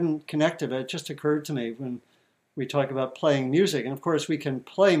something I hadn't connected. It just occurred to me when we talk about playing music. And of course, we can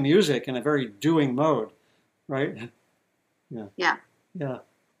play music in a very doing mode, right? Yeah. Yeah. Yeah.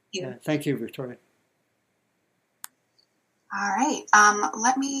 Yeah. Thank you, Victoria. All right.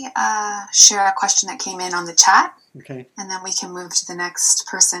 Let me share a question that came in on the chat. Okay. And then we can move to the next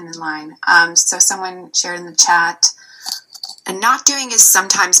person in line. So someone shared in the chat, and not doing is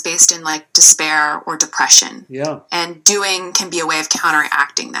sometimes based in like despair or depression. Yeah. And doing can be a way of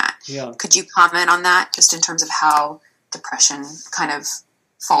counteracting that. Yeah. Could you comment on that, just in terms of how depression kind of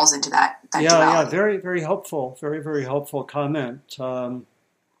falls into that duality? Yeah. Very, very helpful. Very, very helpful comment and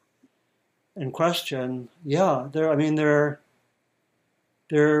question. Yeah. There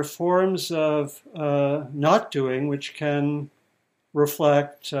are forms of not doing which can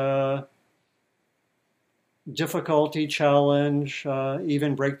reflect difficulty, challenge,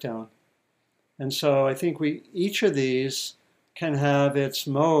 even breakdown. And so I think each of these can have its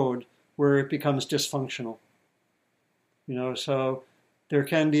mode where it becomes dysfunctional. So there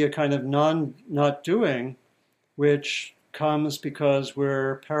can be a kind of not doing which comes because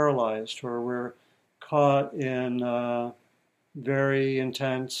we're paralyzed or we're caught in very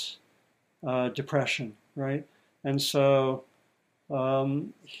intense depression, right? And so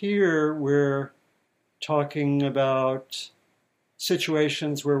here we're talking about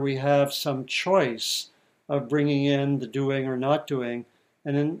situations where we have some choice of bringing in the doing or not doing,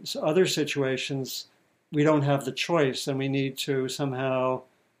 and in other situations we don't have the choice and we need to somehow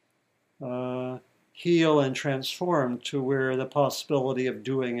heal and transform to where the possibility of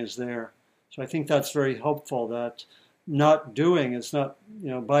doing is there. So I think that's very helpful, that not doing is not,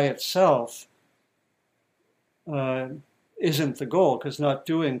 by itself isn't the goal, because not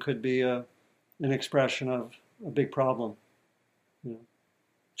doing could be an expression of a big problem.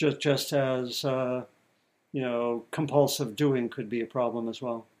 Just as compulsive doing could be a problem as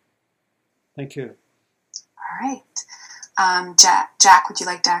well. Thank you. All right. Jack, would you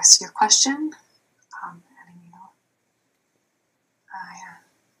like to ask your question?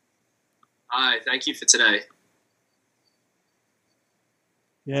 Hi, thank you for today.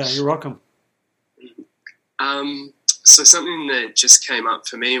 Yeah, you're welcome. So something that just came up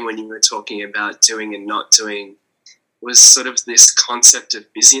for me when you were talking about doing and not doing was sort of this concept of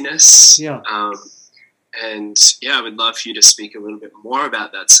busyness. Yeah. I would love for you to speak a little bit more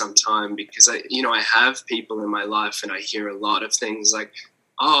about that sometime, because I have people in my life and I hear a lot of things like,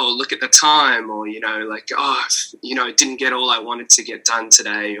 oh, look at the time, or, it didn't get all I wanted to get done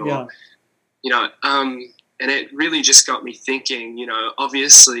today, or, and it really just got me thinking,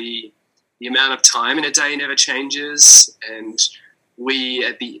 obviously the amount of time in a day never changes, and we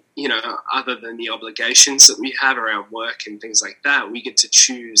other than the obligations that we have around work and things like that, we get to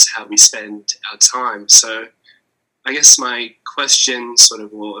choose how we spend our time. So I guess my question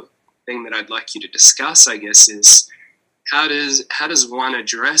or thing that I'd like you to discuss, I guess, is how does one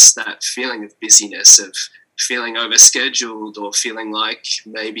address that feeling of busyness, of feeling overscheduled, or feeling like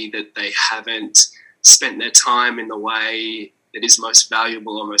maybe that they haven't spent their time in the way that is most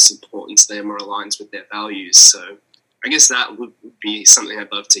valuable or most important to them or aligns with their values. So I guess that would be something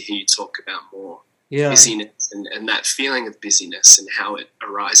I'd love to hear you talk about more. Yeah. Busyness and that feeling of busyness and how it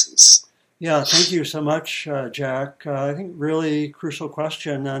arises. Yeah, thank you so much, Jack. I think really crucial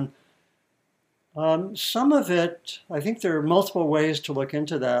question. And some of it, I think there are multiple ways to look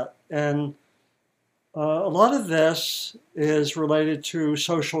into that. And a lot of this is related to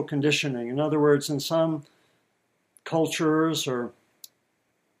social conditioning. In other words, in some cultures or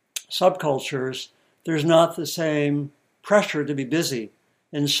subcultures, there's not the same pressure to be busy.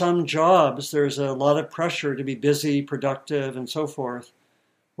 In some jobs, there's a lot of pressure to be busy, productive, and so forth,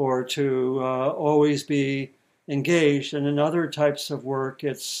 or to always be engaged. And in other types of work,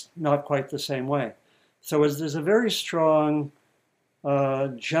 it's not quite the same way. So there's a very strong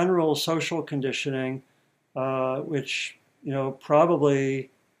general social conditioning, which probably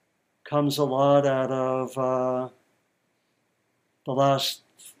comes a lot out of the last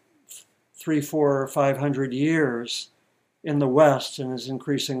 300, 400, or 500 years in the West, and is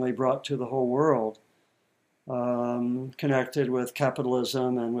increasingly brought to the whole world, connected with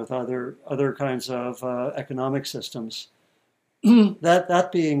capitalism and with other kinds of economic systems. That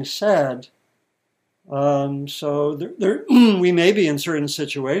being said, so there we may be in certain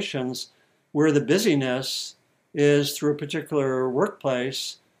situations where the busyness is through a particular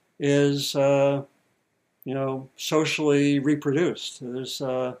workplace is socially reproduced. There's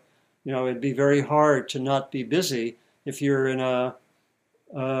it'd be very hard to not be busy if you're in a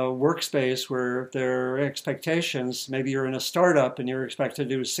workspace where there are expectations. Maybe you're in a startup and you're expected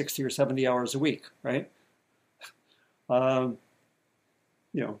to do 60 or 70 hours a week, right? If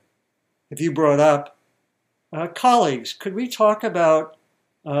you brought up colleagues, could we talk about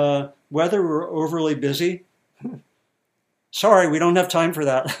whether we're overly busy? Sorry, we don't have time for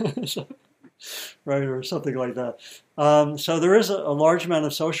that. Right, or something like that. So there is a large amount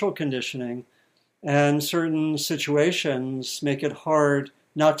of social conditioning, and certain situations make it hard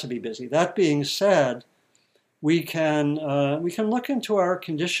not to be busy. That being said, we can look into our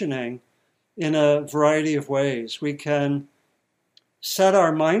conditioning in a variety of ways. We can set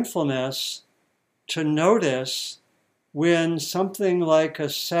our mindfulness to notice when something like a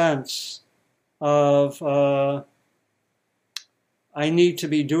sense of I need to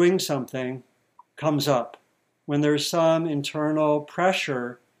be doing something comes up, when there's some internal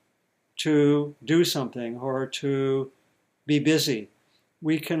pressure to do something or to be busy.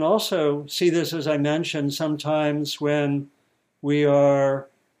 We can also see this, as I mentioned, sometimes when we are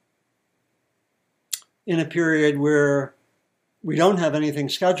in a period where we don't have anything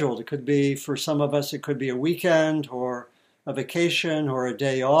scheduled. It could be, for some of us, it could be a weekend or a vacation or a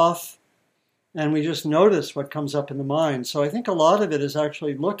day off, and we just notice what comes up in the mind. So I think a lot of it is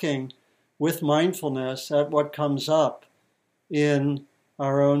actually looking with mindfulness at what comes up in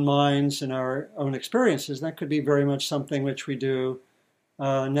our own minds and our own experiences. And that could be very much something which we do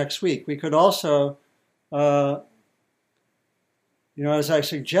next week. We could also, as I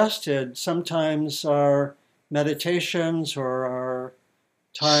suggested, sometimes our meditations or our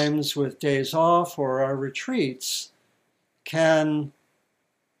times with days off or our retreats can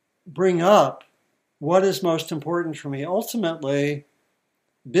bring up what is most important for me. Ultimately,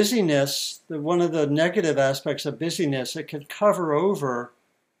 busyness, one of the negative aspects of busyness, it can cover over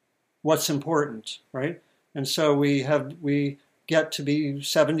what's important, right? And so we get to be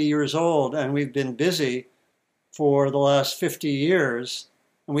 70 years old and we've been busy for the last 50 years,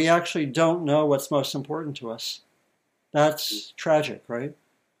 and we actually don't know what's most important to us. That's tragic, right?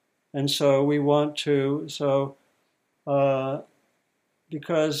 And so we want to,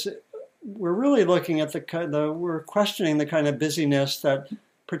 because we're really looking at we're questioning the kind of busyness that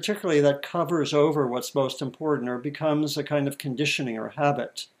particularly that covers over what's most important or becomes a kind of conditioning or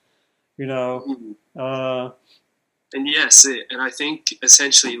habit, And yes, and I think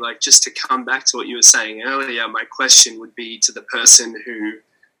essentially, like, just to come back to what you were saying earlier, my question would be to the person who,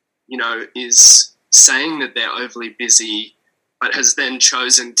 is saying that they're overly busy, but has then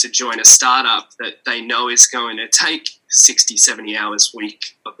chosen to join a startup that they know is going to take 60, 70 hours a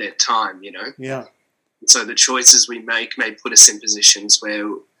week of their time, Yeah. So the choices we make may put us in positions where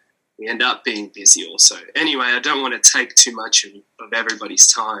we end up being busy also. Anyway, I don't want to take too much of everybody's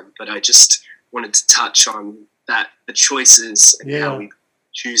time, but I just wanted to touch on that, the choices and how we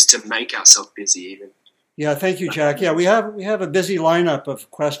choose to make ourselves busy even. Yeah, thank you, Jack. Yeah, we have a busy lineup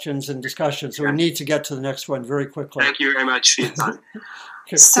of questions and discussions, so we need to get to the next one very quickly. Thank you very much for your time.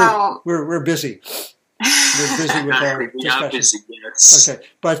 Okay, So we're busy. We're busy with our we discussion. are busy, yes. Okay,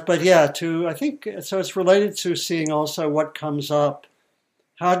 but yeah, I think so. It's related to seeing also what comes up,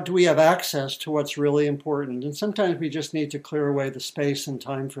 how do we have access to what's really important? And sometimes we just need to clear away the space and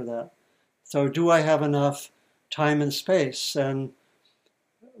time for that. So do I have enough time and space? And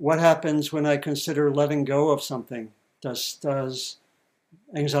what happens when I consider letting go of something? Does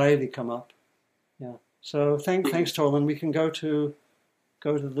anxiety come up? Yeah. So thanks, Tolan. We can go to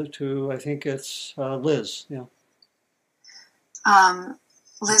I think it's Liz. Yeah.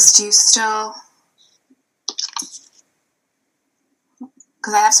 Liz, do you still?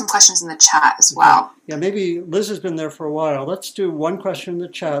 Because I have some questions in the chat as well. Okay. Yeah, maybe Liz has been there for a while. Let's do one question in the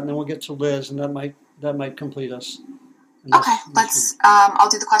chat, and then we'll get to Liz, and that might complete us. Okay, let's. I'll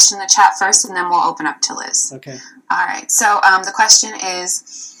do the question in the chat first, and then we'll open up to Liz. Okay. All right. So the question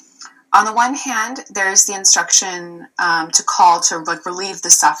is: on the one hand, there's the instruction to call to relieve the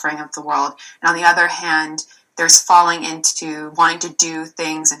suffering of the world, and on the other hand, there's falling into wanting to do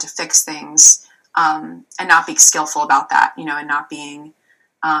things and to fix things, and not being skillful about that, and not being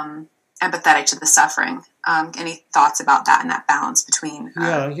empathetic to the suffering. Any thoughts about that and that balance between?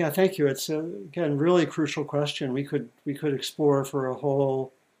 Yeah. Thank you. It's again really crucial question. We could explore for a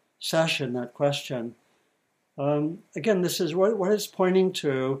whole session that question. Again, this is what it's pointing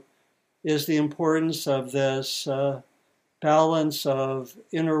to is the importance of this balance of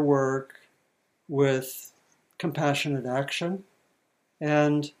inner work with compassionate action,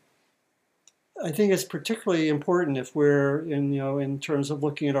 and I think it's particularly important if we're in terms of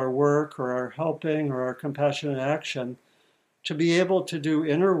looking at our work or our helping or our compassionate action, to be able to do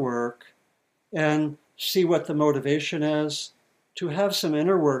inner work and see what the motivation is, to have some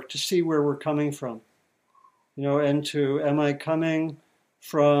inner work to see where we're coming from, and am I coming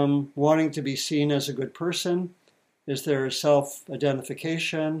from wanting to be seen as a good person? Is there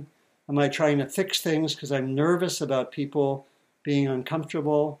self-identification? Am I trying to fix things because I'm nervous about people being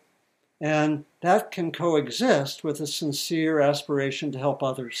uncomfortable? And that can coexist with a sincere aspiration to help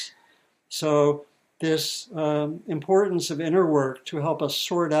others. So this importance of inner work to help us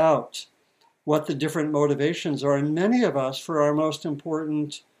sort out what the different motivations are. And many of us, for our most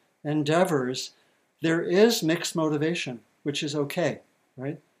important endeavors, there is mixed motivation, which is okay,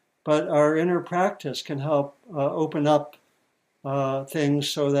 right? But our inner practice can help open up things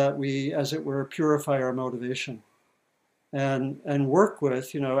so that we, as it were, purify our motivation. And work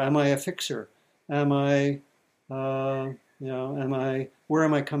with, am I a fixer? Am I, where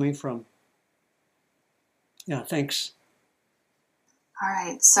am I coming from? Yeah, thanks. All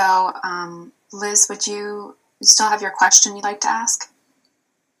right. So, Liz, would you still have your question you'd like to ask?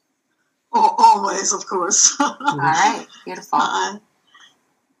 Oh, always, of course. All right. Beautiful.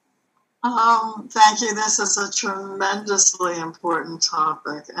 Thank you. This is a tremendously important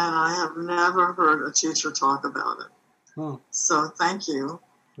topic, and I have never heard a teacher talk about it. Oh. So thank you.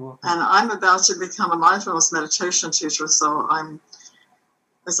 You're welcome. And I'm about to become a mindfulness meditation teacher, so I'm,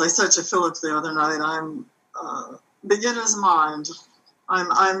 as I said to Philip the other night, I'm beginner's mind.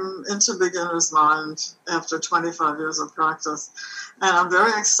 I'm into beginner's mind after 25 years of practice, and I'm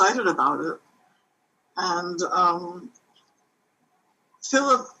very excited about it. And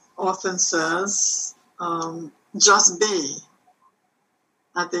Philip often says, just be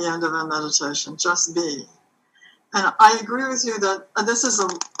at the end of a meditation, just be. And I agree with you that this is a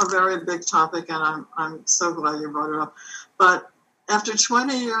very big topic, and I'm so glad you brought it up. But after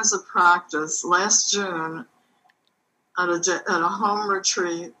 20 years of practice, last June, at a home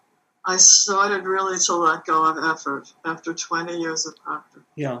retreat, I started really to let go of effort after 20 years of practice.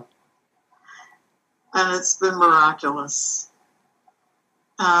 Yeah. And it's been miraculous.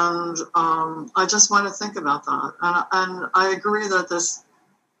 And I just want to think about that. And I agree that this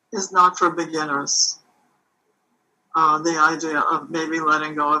is not for beginners. The idea of maybe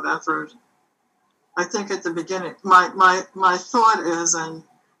letting go of effort. I think at the beginning, my thought is, and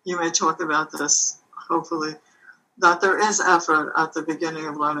you may talk about this, hopefully, that there is effort at the beginning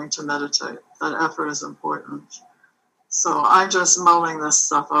of learning to meditate. That effort is important. So I'm just mulling this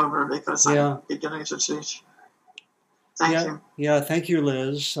stuff over because I'm beginning to teach. Thank you. Yeah, thank you,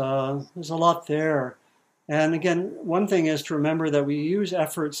 Liz. There's a lot there. And again, one thing is to remember that we use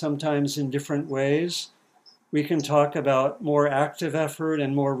effort sometimes in different ways. We can talk about more active effort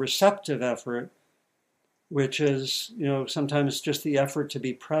and more receptive effort, which is, sometimes just the effort to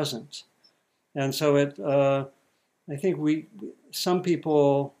be present. And so I think some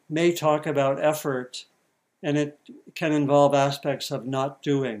people may talk about effort, and it can involve aspects of not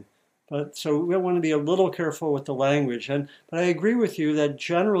doing. But so we want to be a little careful with the language. But I agree with you that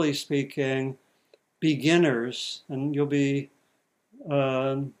generally speaking, beginners, and you'll be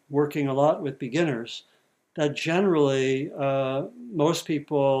working a lot with beginners, that generally most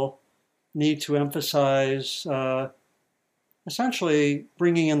people need to emphasize a essentially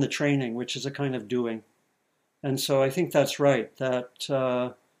bringing in the training, which is a kind of doing. And so I think that's right,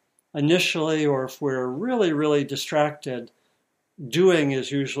 that initially, or if we're really, really distracted, doing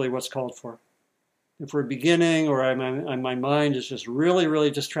is usually what's called for. If we're beginning, or my mind is just really,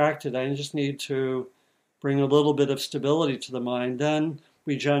 really distracted, I just need to bring a little bit of stability to the mind, then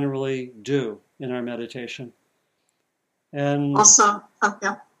we generally do in our meditation. And Also,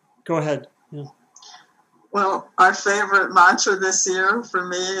 yeah. Go ahead. Yeah. Well, our favorite mantra this year for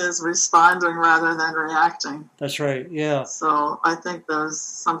me is responding rather than reacting. That's right. Yeah. So I think there's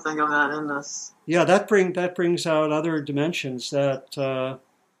something of that in this. Yeah, that brings out other dimensions that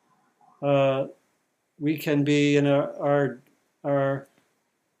we can be in our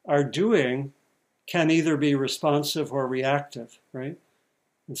doing can either be responsive or reactive, right?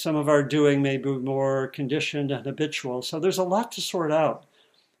 And some of our doing may be more conditioned and habitual. So there's a lot to sort out.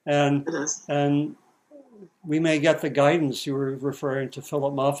 And we may get the guidance, you were referring to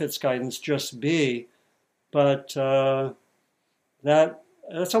Philip Moffitt's guidance, just be, but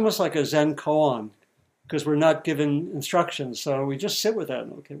that's almost like a Zen koan, because we're not given instructions. So we just sit with that.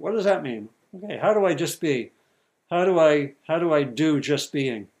 Okay, what does that mean? Okay, how do I just be? How do I do just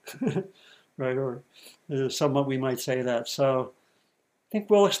being? Right, or somewhat we might say that. So I think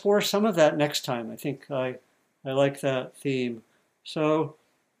we'll explore some of that next time. I think I like that theme. So,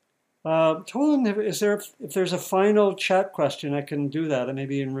 Tolan, if there's a final chat question, I can do that, and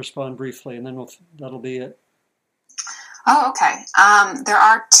maybe even respond briefly, and then that'll be it. Oh, okay. There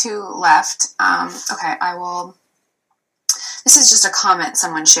are two left. Okay, I will. This is just a comment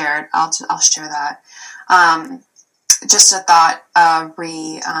someone shared. I'll share that. Just a thought,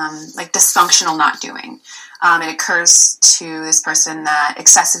 like dysfunctional not doing. It occurs to this person that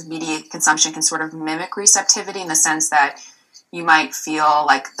excessive media consumption can sort of mimic receptivity in the sense that you might feel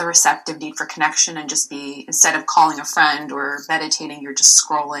like the receptive need for connection and just be, instead of calling a friend or meditating, you're just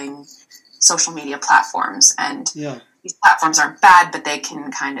scrolling social media platforms. And these platforms aren't bad, but they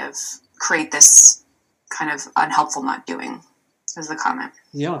can kind of create this kind of unhelpful not doing, is the comment.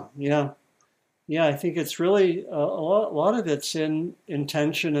 Yeah, I think it's really a lot of it's in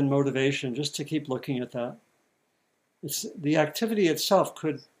intention and motivation, just to keep looking at that. It's the activity itself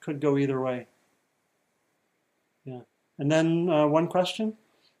could go either way. Yeah. And then one question?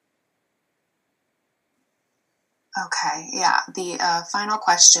 Okay, yeah. The final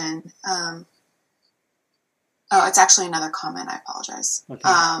question. It's actually another comment. I apologize. Okay.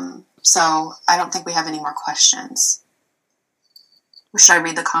 So I don't think we have any more questions. Should I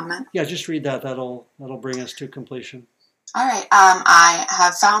read the comment? Yeah, just read that. That'll bring us to completion. All right. I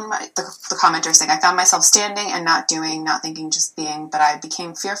have found the commenter saying, I found myself standing and not doing, not thinking, just being, but I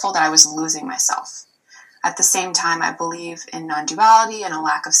became fearful that I was losing myself. At the same time, I believe in non-duality and a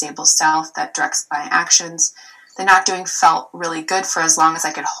lack of stable self that directs my actions. The not doing felt really good for as long as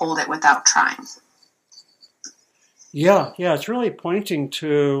I could hold it without trying. Yeah, it's really pointing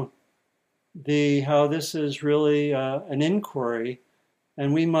to how this is really an inquiry.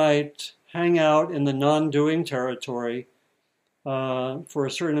 And we might hang out in the non-doing territory for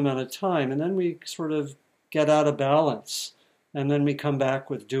a certain amount of time, and then we sort of get out of balance, and then we come back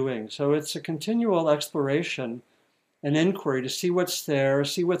with doing. So it's a continual exploration and inquiry to see what's there,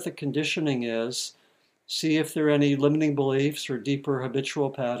 see what the conditioning is, see if there are any limiting beliefs or deeper habitual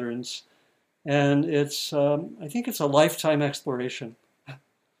patterns. And it's, I think it's a lifetime exploration.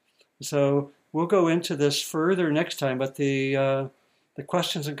 So we'll go into this further next time, but the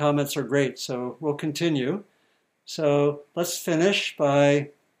questions and comments are great, so we'll continue. So let's finish by,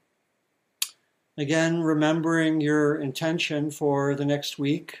 again, remembering your intention for the next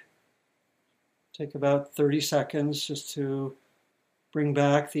week. Take about 30 seconds just to bring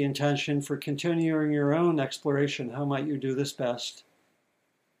back the intention for continuing your own exploration. How might you do this best?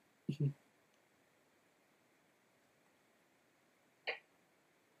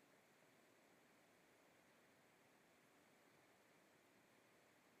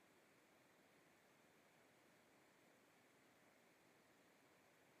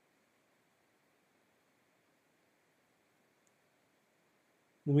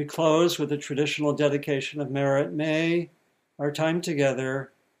 And we close with a traditional dedication of merit. May our time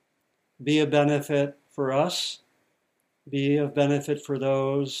together be a benefit for us, be of benefit for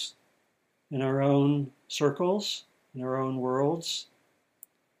those in our own circles, in our own worlds,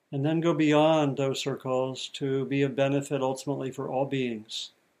 and then go beyond those circles to be of benefit ultimately for all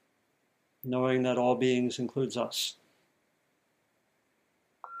beings, knowing that all beings includes us.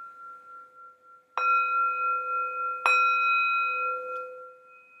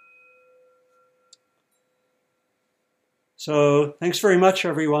 So thanks very much,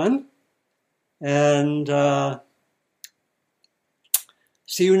 everyone. And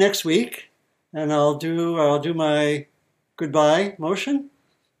see you next week, and I'll do my goodbye motion.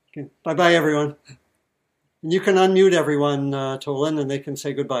 Okay. Bye-bye, everyone. And you can unmute everyone, Tolan, and they can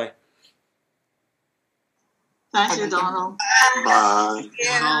say goodbye. Thank you, Donald. Bye.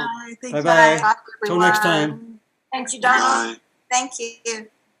 Yeah. Bye-bye. Bye, Till next time. Thank you, Donald. Bye. Thank you.